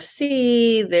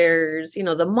KFC, there's,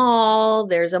 the mall,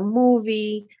 there's a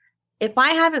movie. If I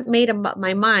haven't made up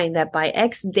my mind that by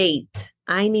X date,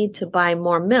 I need to buy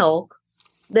more milk,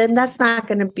 then that's not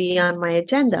going to be on my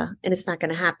agenda and it's not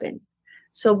going to happen.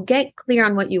 So get clear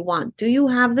on what you want. Do you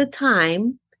have the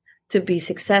time to be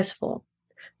successful?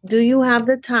 Do you have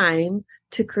the time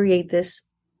to create this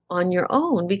on your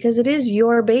own? Because it is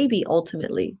your baby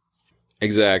ultimately.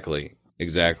 Exactly.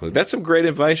 Exactly. That's some great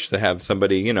advice to have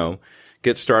somebody,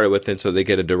 get started with it so they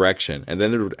get a direction. And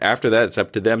then after that, it's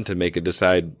up to them to make a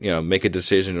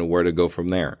decision on where to go from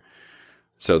there.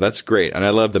 So that's great. And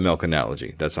I love the milk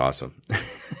analogy. That's awesome.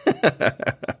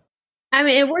 I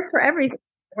mean, it works for everything.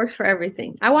 It works for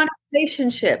everything. I want a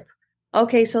relationship.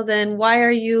 Okay, so then why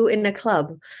are you in a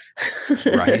club?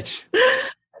 Right.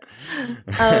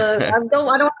 I don't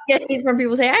want to get hate from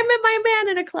people saying I met my man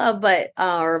in a club, but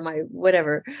or my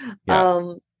whatever.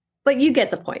 Yeah. But you get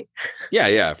the point.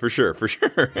 Yeah, for sure.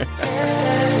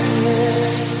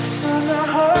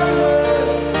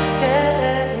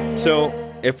 So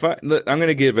I'm going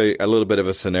to give a little bit of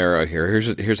a scenario here.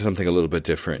 Here's something a little bit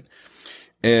different.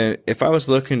 And if I was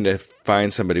looking to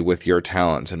find somebody with your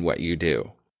talents and what you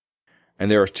do, and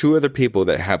there are two other people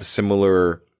that have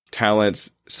similar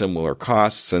talents, similar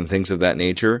costs, and things of that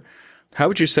nature, how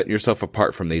would you set yourself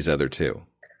apart from these other two?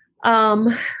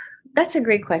 That's a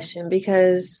great question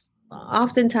because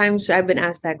oftentimes I've been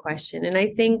asked that question, and I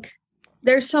think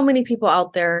there's so many people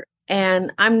out there,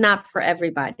 and I'm not for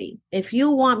everybody. If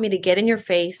you want me to get in your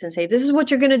face and say, this is what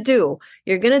you're going to do,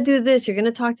 you're going to do this, you're going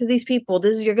to talk to these people,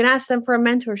 you're going to ask them for a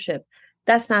mentorship.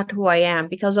 That's not who I am,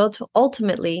 because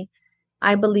ultimately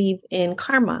I believe in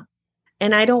karma,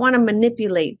 and I don't want to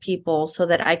manipulate people so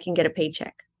that I can get a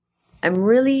paycheck. I'm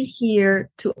really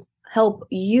here to help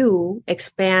you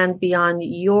expand beyond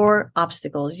your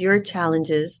obstacles, your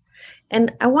challenges.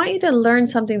 And I want you to learn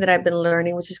something that I've been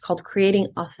learning, which is called creating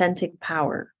authentic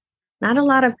power. Not a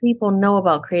lot of people know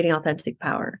about creating authentic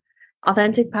power.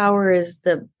 Authentic power is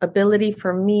the ability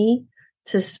for me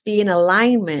to be in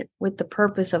alignment with the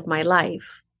purpose of my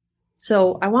life.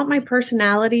 So I want my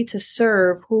personality to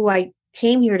serve who I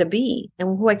came here to be.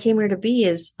 And who I came here to be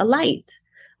is a light,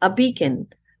 a beacon,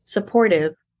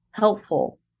 supportive,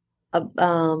 helpful,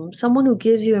 someone who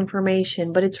gives you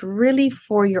information, but it's really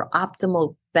for your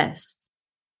optimal best.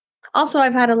 Also,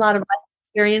 I've had a lot of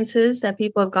experiences that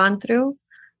people have gone through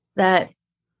that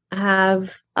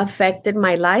have affected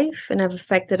my life and have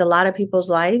affected a lot of people's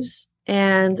lives.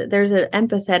 And there's an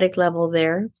empathetic level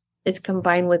there. It's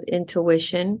combined with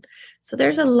intuition. So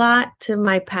there's a lot to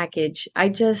my package. I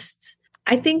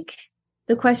think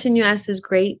the question you asked is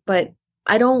great, but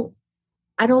I don't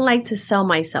like to sell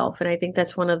myself. And I think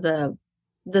that's one of the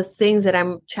things that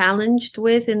I'm challenged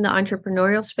with in the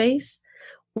entrepreneurial space.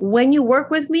 When you work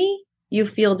with me, you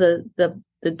feel the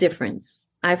difference.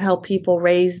 I've helped people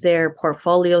raise their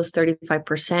portfolios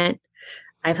 35%.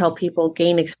 I've helped people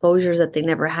gain exposures that they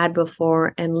never had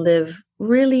before and live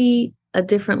really a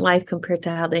different life compared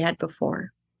to how they had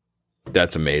before.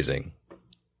 That's amazing.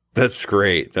 That's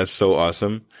great. That's so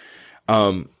awesome.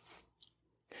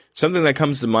 Something that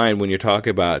comes to mind when you talk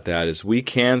about that is we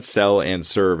can sell and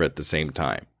serve at the same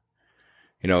time.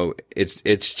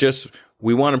 It's just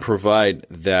we want to provide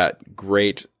that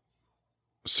great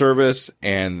service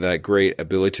and that great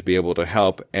ability to be able to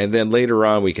help. And then later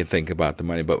on, we can think about the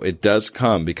money, but it does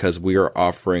come because we are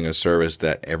offering a service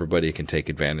that everybody can take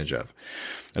advantage of.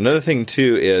 Another thing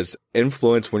too is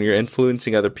influence. When you're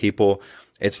influencing other people,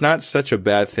 it's not such a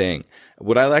bad thing.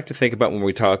 What I like to think about when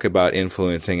we talk about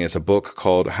influencing is a book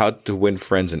called How to Win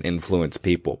Friends and Influence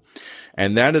People.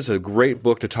 And that is a great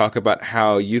book to talk about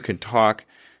how you can talk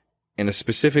in a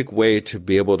specific way to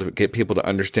be able to get people to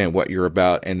understand what you're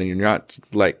about. And then you're not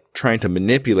like trying to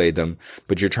manipulate them,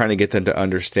 but you're trying to get them to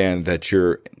understand that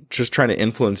you're just trying to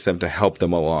influence them to help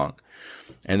them along.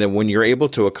 And then when you're able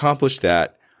to accomplish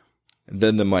that,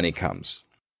 then the money comes.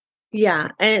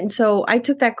 Yeah. And so I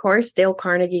took that course, Dale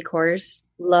Carnegie course,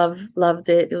 loved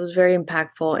it. It was very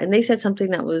impactful. And they said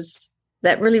something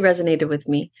that really resonated with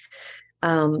me.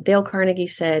 Dale Carnegie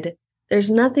said, there's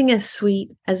nothing as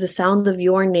sweet as the sound of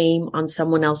your name on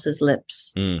someone else's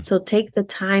lips. So take the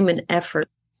time and effort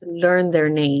to learn their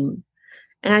name.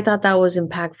 And I thought that was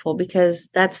impactful because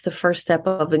that's the first step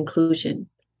of inclusion.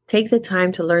 Take the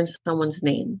time to learn someone's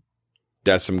name.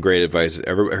 That's some great advice.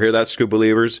 Ever hear that, Scoop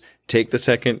Believers? Take the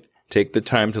second, Take the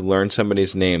time to learn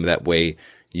somebody's name. That way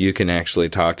you can actually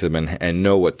talk to them and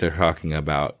know what they're talking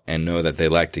about and know that they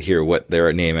like to hear what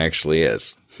their name actually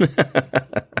is.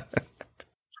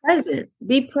 Present.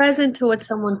 Be present to what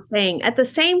someone's saying. At the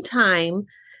same time,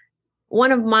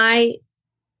 one of my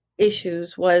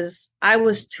issues was I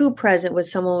was too present with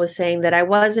someone was saying that I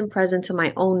wasn't present to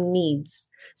my own needs.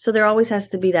 So there always has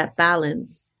to be that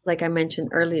balance, like I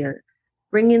mentioned earlier.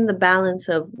 Bring in the balance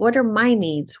of what are my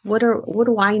needs? What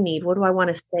do I need? What do I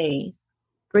want to say?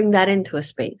 Bring that into a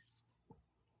space.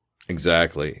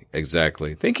 Exactly.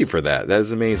 Thank you for that. That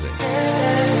is amazing.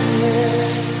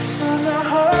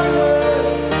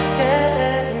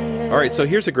 All right, so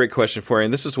here's a great question for you,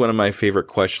 and this is one of my favorite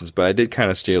questions, but I did kind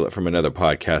of steal it from another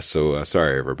podcast, so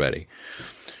sorry, everybody.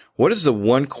 What is the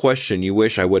one question you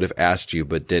wish I would have asked you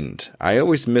but didn't? I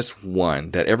always miss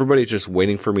one that everybody's just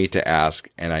waiting for me to ask,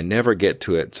 and I never get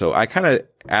to it. So I kind of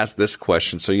asked this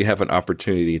question so you have an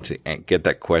opportunity to get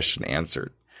that question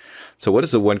answered. So what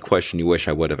is the one question you wish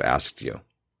I would have asked you?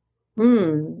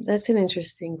 That's an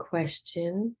interesting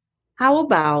question. How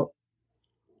about,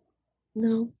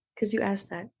 no, because you asked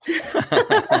that.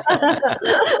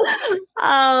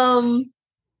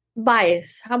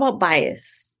 Bias. How about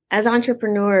bias? As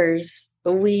entrepreneurs,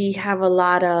 we have a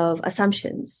lot of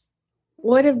assumptions.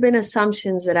 What have been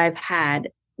assumptions that I've had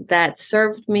that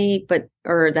served me,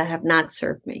 or that have not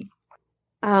served me?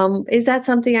 Is that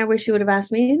something I wish you would have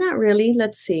asked me? Not really.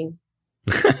 Let's see.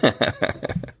 I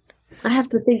have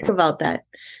to think about that.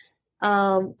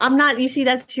 I'm not, you see,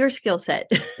 that's your skill set.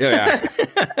 Yeah.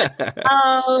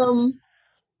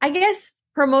 I guess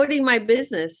promoting my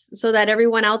business so that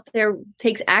everyone out there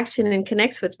takes action and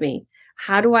connects with me.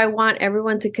 How do I want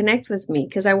everyone to connect with me?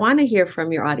 Because I want to hear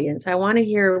from your audience. I want to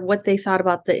hear what they thought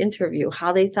about the interview,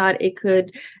 how they thought it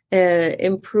could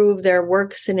improve their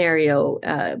work scenario,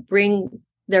 bring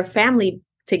their family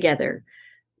together.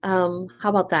 How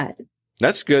about that?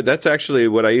 That's good. That's actually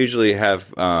what I usually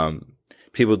have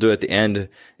people do at the end,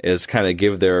 is kind of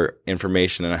give their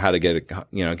information on how to get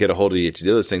a hold of you to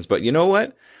do those things. But you know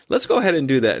what? Let's go ahead and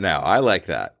do that now. I like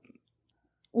that.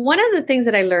 One of the things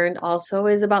that I learned also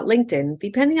is about LinkedIn.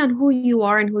 Depending on who you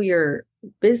are and who your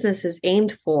business is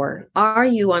aimed for, are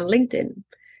you on LinkedIn?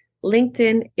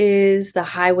 LinkedIn is the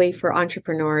highway for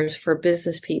entrepreneurs, for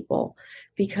business people,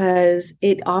 because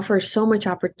it offers so much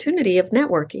opportunity of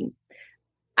networking.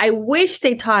 I wish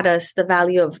they taught us the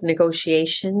value of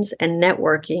negotiations and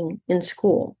networking in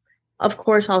school. Of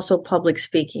course, also public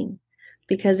speaking.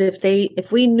 Because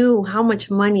if we knew how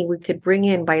much money we could bring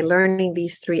in by learning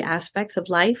these three aspects of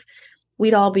life,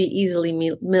 we'd all be easily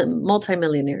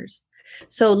multimillionaires.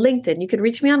 So LinkedIn, you could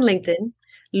reach me on LinkedIn,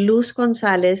 Luz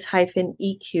Gonzales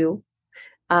 -EQ.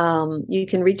 You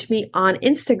can reach me on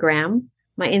Instagram.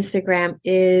 My Instagram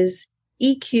is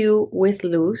EQ with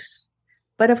Luz.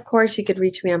 But of course, you could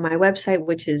reach me on my website,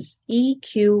 which is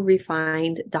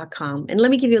eqrefined.com. And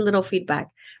let me give you a little feedback.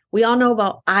 We all know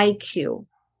about IQ.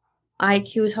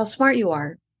 IQ is how smart you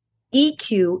are.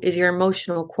 EQ is your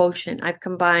emotional quotient. I've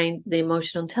combined the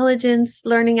emotional intelligence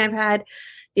learning I've had,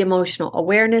 the emotional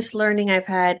awareness learning I've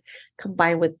had,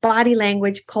 combined with body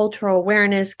language, cultural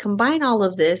awareness. Combine all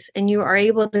of this, and you are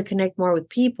able to connect more with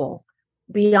people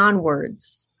beyond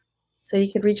words. So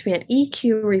you can reach me at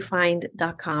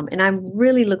eqrefined.com. And I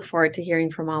really look forward to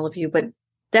hearing from all of you, but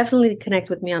definitely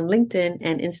connect with me on LinkedIn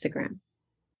and Instagram.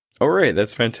 All right,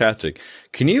 that's fantastic.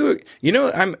 Can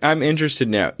I'm interested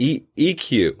now.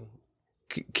 EQ.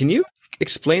 Can you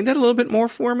explain that a little bit more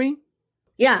for me?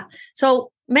 Yeah.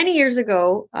 So many years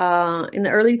ago, in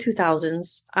the early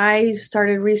 2000s, I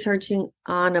started researching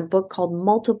on a book called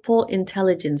Multiple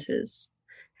Intelligences,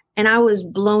 and I was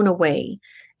blown away.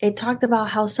 It talked about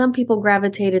how some people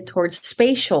gravitated towards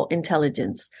spatial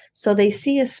intelligence. So they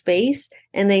see a space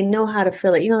and they know how to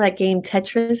fill it. You know that game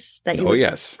Tetris that you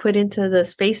put into the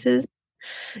spaces?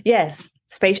 Yes,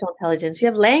 spatial intelligence. You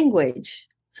have language.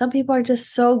 Some people are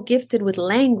just so gifted with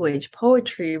language,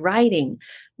 poetry, writing,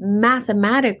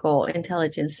 mathematical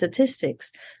intelligence,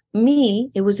 statistics. Me,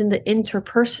 it was in the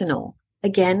interpersonal.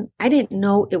 Again, I didn't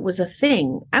know it was a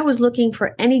thing. I was looking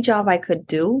for any job I could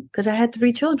do because I had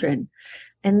 3 children.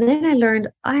 And then I learned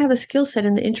I have a skill set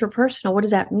in the interpersonal. What does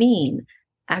that mean?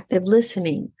 Active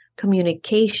listening,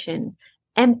 communication,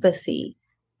 empathy,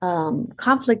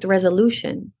 conflict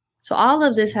resolution. So all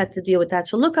of this had to deal with that.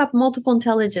 So look up multiple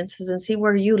intelligences and see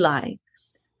where you lie.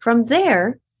 From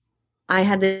there, I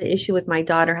had the issue with my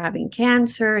daughter having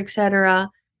cancer,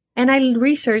 etc. And I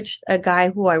researched a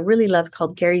guy who I really loved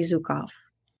called Gary Zukav.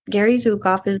 Gary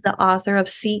Zukav is the author of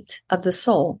Seat of the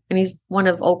Soul, and he's one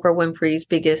of Oprah Winfrey's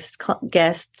biggest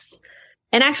guests.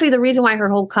 And actually, the reason why her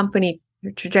whole company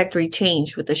trajectory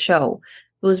changed with the show.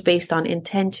 It was based on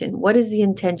intention. What is the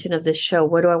intention of this show?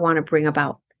 What do I want to bring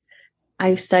about?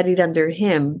 I studied under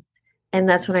him, and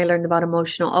that's when I learned about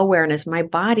emotional awareness. My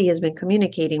body has been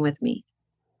communicating with me.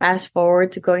 Fast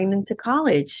forward to going into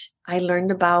college, I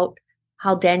learned about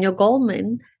how Daniel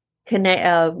Goleman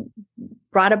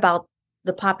brought about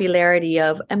the popularity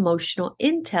of emotional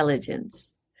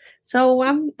intelligence. So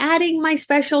I'm adding my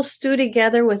special stew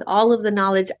together with all of the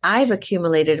knowledge I've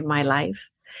accumulated in my life.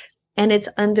 And it's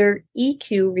under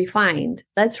EQ Refined.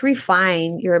 Let's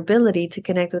refine your ability to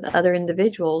connect with other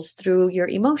individuals through your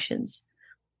emotions.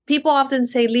 People often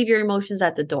say, leave your emotions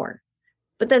at the door.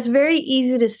 But that's very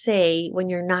easy to say when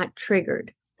you're not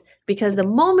triggered. Because the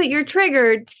moment you're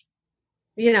triggered,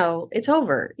 it's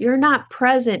over. You're not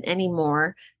present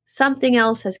anymore. Something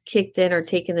else has kicked in or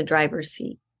taken the driver's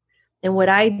seat. And what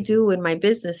I do in my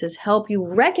business is help you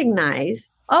recognize,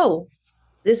 oh,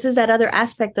 this is that other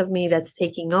aspect of me that's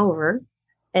taking over.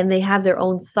 And they have their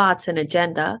own thoughts and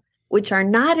agenda, which are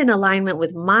not in alignment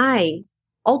with my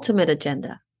ultimate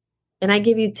agenda. And I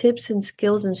give you tips and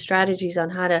skills and strategies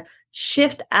on how to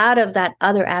shift out of that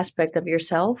other aspect of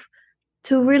yourself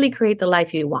to really create the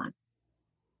life you want.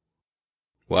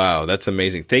 Wow, that's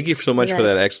amazing. Thank you so much for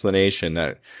that explanation.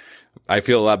 I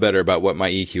feel a lot better about what my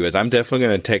EQ is. I'm definitely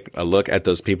going to take a look at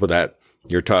those people that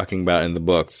you're talking about in the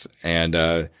books and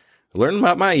learn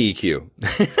about my EQ.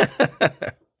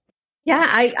 Yeah,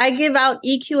 I give out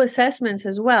EQ assessments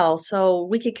as well. So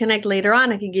we could connect later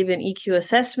on. I could give you an EQ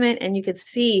assessment and you could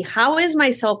see, how is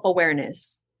my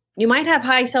self-awareness? You might have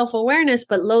high self-awareness,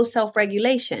 but low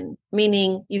self-regulation,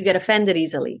 meaning you get offended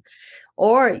easily.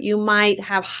 Or you might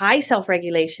have high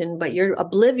self-regulation, but you're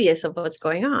oblivious of what's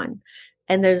going on.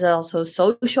 And there's also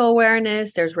social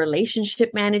awareness. There's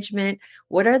relationship management.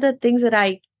 What are the things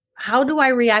how do I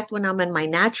react when I'm in my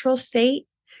natural state?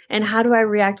 And how do I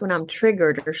react when I'm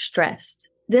triggered or stressed?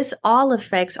 This all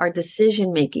affects our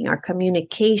decision-making, our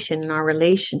communication, and our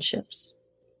relationships.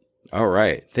 All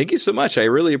right. Thank you so much. I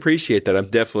really appreciate that. I'm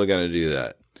definitely going to do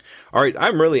that. All right.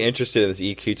 I'm really interested in this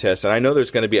EQ test, and I know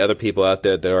there's going to be other people out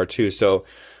there that are too. So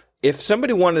if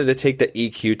somebody wanted to take that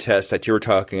EQ test that you were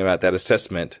talking about, that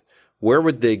assessment, where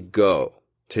would they go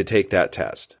to take that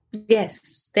test?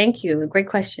 Yes. Thank you. Great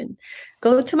question.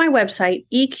 Go to my website,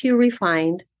 EQ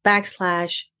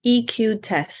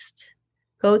test.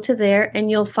 Go to there and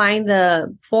you'll find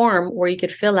the form where you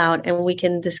could fill out and we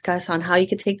can discuss on how you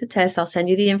could take the test. I'll send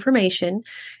you the information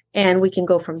and we can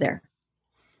go from there.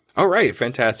 All right.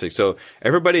 Fantastic. So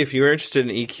everybody, if you're interested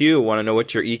in EQ, want to know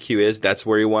what your EQ is, that's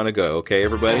where you want to go. Okay,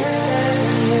 everybody?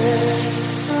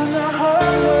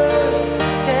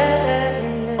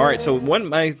 All right. So one of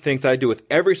my things I do with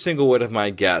every single one of my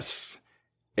guests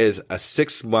is a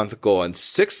 6-month goal. In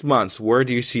 6 months, where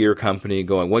do you see your company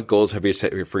going? What goals have you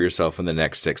set for yourself in the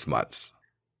next 6 months?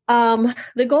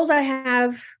 The goals I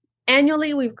have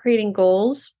annually, we're creating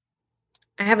goals.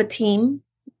 I have a team.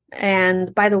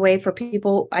 And by the way, for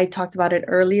people, I talked about it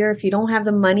earlier. If you don't have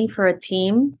the money for a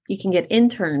team, you can get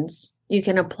interns. You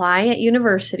can apply at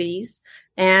universities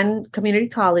and community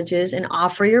colleges and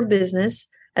offer your business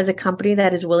as a company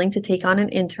that is willing to take on an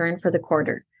intern for the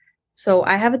quarter. So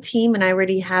I have a team and I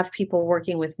already have people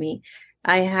working with me.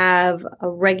 I have a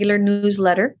regular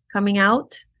newsletter coming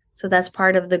out. So that's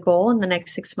part of the goal in the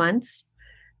next 6 months.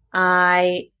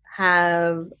 I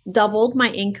have doubled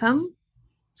my income.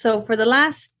 So for the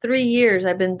last 3 years,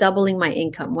 I've been doubling my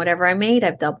income. Whatever I made,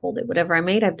 I've doubled it. Whatever I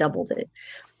made, I've doubled it.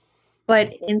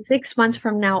 But in 6 months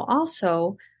from now,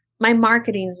 also, my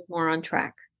marketing is more on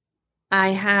track.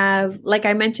 I have, like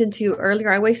I mentioned to you earlier,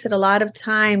 I wasted a lot of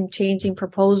time changing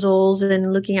proposals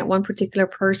and looking at one particular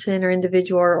person or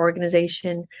individual or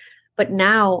organization. But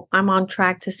now I'm on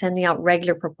track to sending out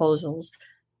regular proposals.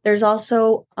 There's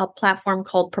also a platform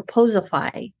called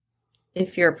Proposify.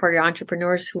 For your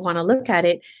entrepreneurs who want to look at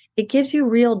it, it gives you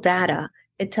real data.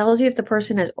 It tells you if the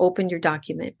person has opened your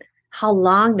document, how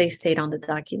long they stayed on the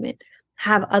document,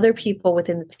 have other people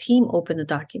within the team open the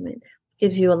document.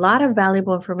 Gives you a lot of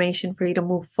valuable information for you to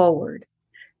move forward.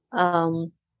 The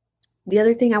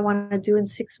other thing I want to do in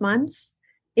 6 months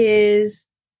is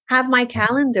have my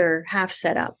calendar half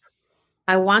set up.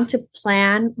 I want to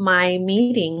plan my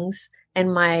meetings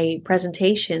and my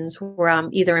presentations where I'm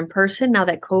either in person now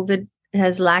that COVID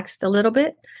has laxed a little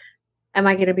bit. Am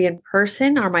I going to be in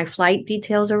person? Are my flight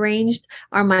details arranged?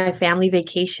 Are my family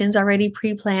vacations already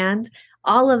pre-planned?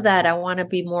 All of that I want to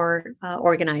be more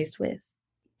organized with.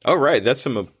 All right. That's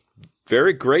some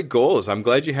very great goals. I'm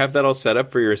glad you have that all set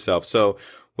up for yourself. So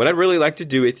what I'd really like to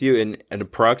do with you in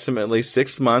approximately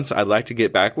 6 months, I'd like to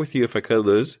get back with you if I could,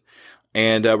 Luz.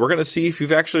 And we're going to see if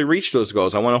you've actually reached those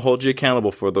goals. I want to hold you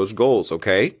accountable for those goals,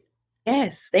 okay?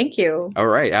 Yes, thank you. All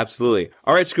right, absolutely.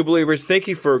 All right, Scoop Believers, thank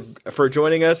you for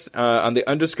joining us on the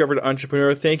Undiscovered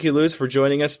Entrepreneur. Thank you, Luz, for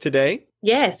joining us today.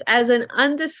 Yes, as an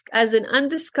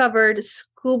undiscovered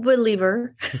scuba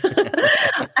believer,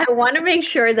 I want to make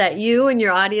sure that you and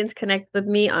your audience connect with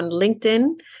me on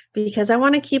LinkedIn because I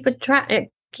want to keep in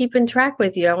track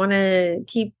with you. I want to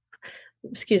keep.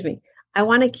 Excuse me. I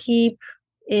want to keep.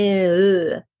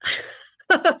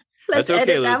 That's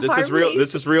okay, Luz. This is real. Please.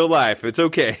 This is real life. It's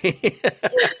okay.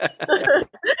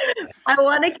 I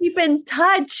want to keep in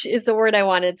touch is the word I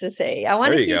wanted to say. I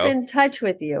want to keep in touch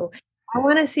with you. I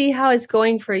want to see how it's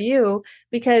going for you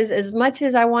because as much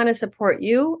as I want to support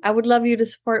you, I would love you to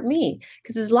support me.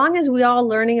 Because as long as we all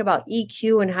learning about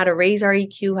EQ and how to raise our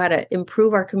EQ, how to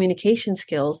improve our communication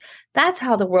skills, that's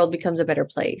how the world becomes a better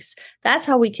place. That's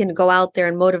how we can go out there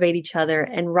and motivate each other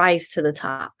and rise to the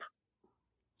top.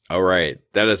 All right.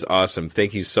 That is awesome.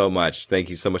 Thank you so much. Thank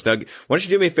you so much. Now, why don't you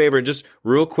do me a favor and just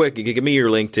real quick, give me your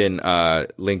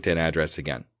LinkedIn address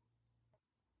again.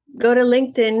 Go to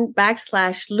LinkedIn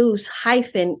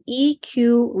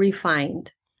 /Luz-EQ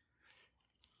Refined.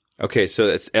 Okay. So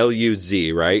that's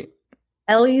LUZ, right?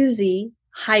 LUZ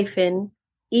hyphen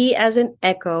E as in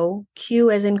echo, Q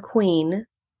as in queen,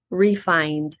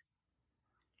 refined.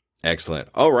 Excellent.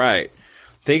 All right.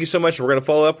 Thank you so much. We're going to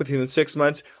follow up with you in 6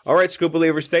 months. All right, Scoop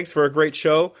Believers, thanks for a great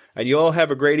show, and you all have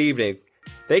a great evening.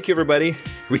 Thank you, everybody.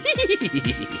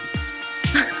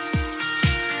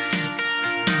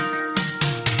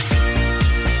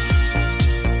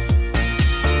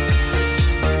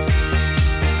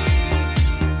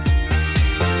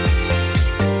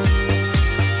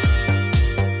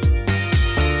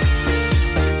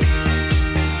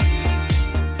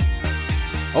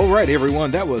 All right,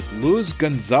 everyone. That was Luz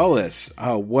Gonzales.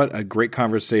 What a great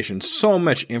conversation. So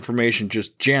much information,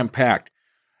 just jam-packed.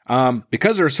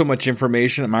 Because there's so much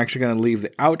information, I'm actually going to leave the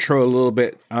outro a little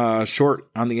bit short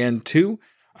on the end, too.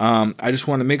 I just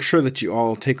want to make sure that you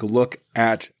all take a look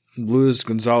at Luz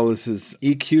Gonzalez's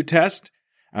EQ test.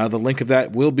 The link of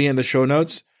that will be in the show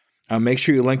notes. Make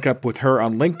sure you link up with her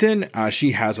on LinkedIn.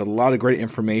 She has a lot of great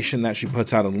information that she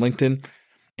puts out on LinkedIn.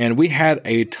 And we had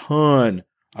a ton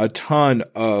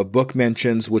of book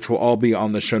mentions, which will all be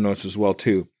on the show notes as well,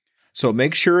 too. So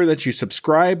make sure that you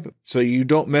subscribe so you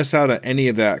don't miss out on any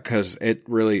of that because it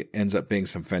really ends up being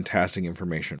some fantastic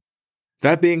information.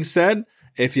 That being said,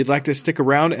 if you'd like to stick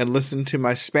around and listen to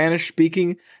my Spanish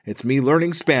speaking, it's me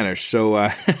learning Spanish. So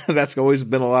that's always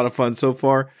been a lot of fun so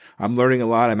far. I'm learning a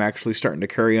lot. I'm actually starting to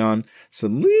carry on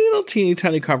some little teeny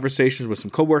tiny conversations with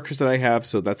some coworkers that I have.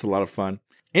 So that's a lot of fun.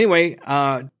 Anyway,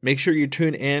 make sure you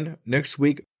tune in next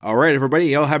week. All right, everybody,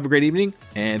 y'all have a great evening,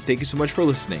 and thank you so much for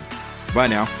listening. Bye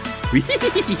now.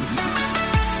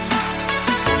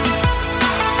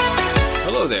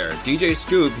 Hello there, DJ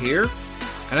Scoob here,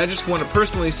 and I just want to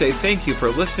personally say thank you for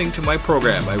listening to my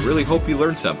program. I really hope you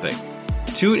learned something.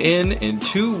 Tune in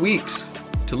 2 weeks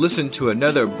to listen to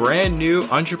another brand new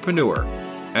entrepreneur.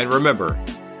 And remember,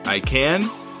 I can,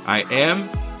 I am,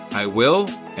 I will,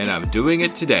 and I'm doing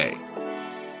it today.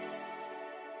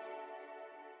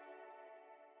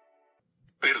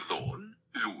 Perdón,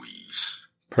 Luis.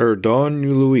 Perdón,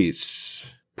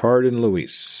 Luis. Pardon,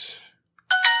 Luis.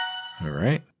 All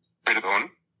right.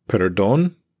 Perdón.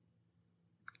 Perdón.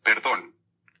 Perdón.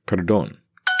 Perdón.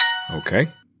 Okay.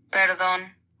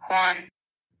 Perdón, Juan.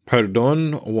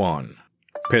 Perdón, Juan.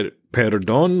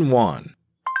 Perdón, Juan.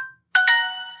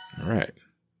 All right.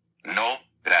 No,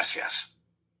 gracias.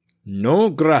 No,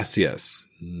 gracias.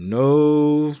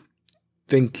 No,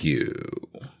 thank you.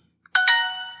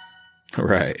 All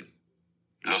right.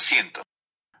 Lo siento.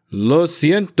 Lo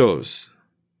sientos.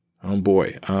 Oh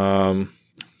boy.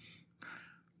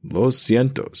 Lo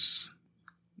sientos.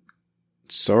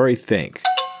 Sorry, think.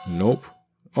 Nope.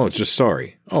 Oh, it's just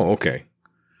sorry. Oh, okay.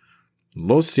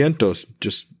 Lo sientos.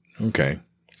 Just, okay.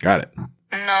 Got it.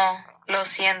 No, lo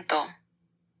siento.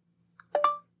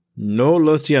 No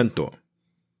lo siento.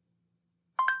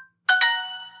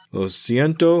 Lo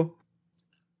siento.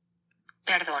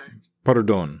 Perdón.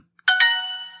 Perdón.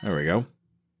 There we go.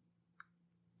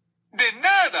 De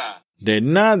nada. De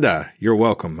nada. You're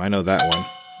welcome. I know that one.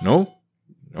 No?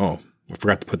 Oh, I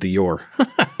forgot to put the your.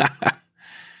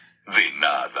 De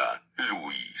nada,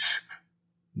 Luis.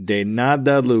 De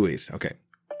nada, Luis. Okay.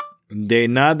 De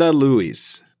nada,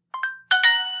 Luis.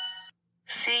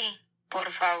 Sí, por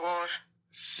favor.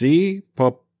 Sí,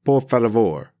 por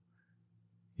favor.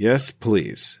 Yes,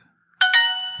 please.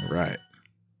 All right.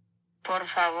 Por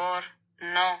favor,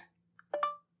 no.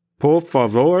 Por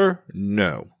favor,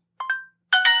 no.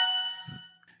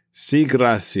 Sí,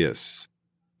 gracias.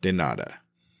 De nada.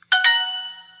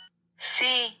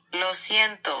 Sí, lo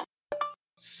siento.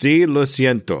 Sí, lo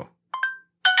siento.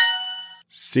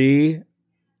 Sí,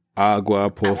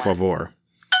 agua, por favor.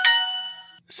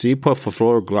 Sí, por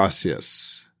favor,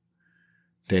 gracias.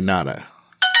 De nada.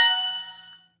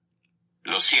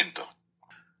 Lo siento.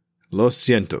 Lo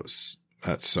sientos.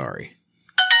 That's sorry.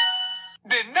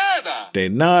 De nada. De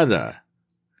nada.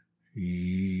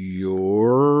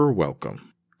 You're welcome.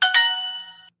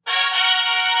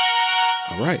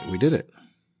 All right, we did it.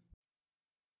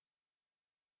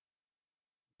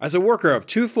 As a worker of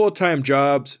 2 full-time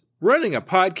jobs, running a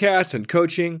podcast and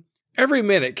coaching, every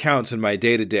minute counts in my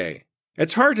day-to-day.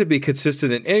 It's hard to be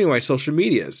consistent in any of my social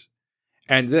medias.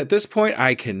 And at this point,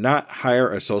 I cannot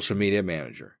hire a social media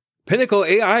manager. Pinnacle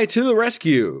AI to the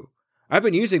rescue! I've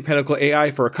been using Pinnacle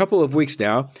AI for a couple of weeks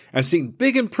now. I've seen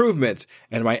big improvements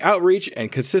in my outreach and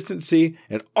consistency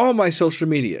in all my social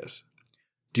medias.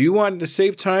 Do you want to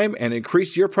save time and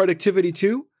increase your productivity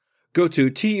too? Go to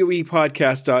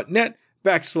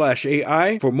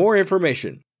tuepodcast.net/AI for more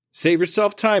information. Save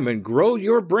yourself time and grow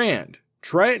your brand.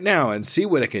 Try it now and see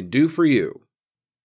what it can do for you.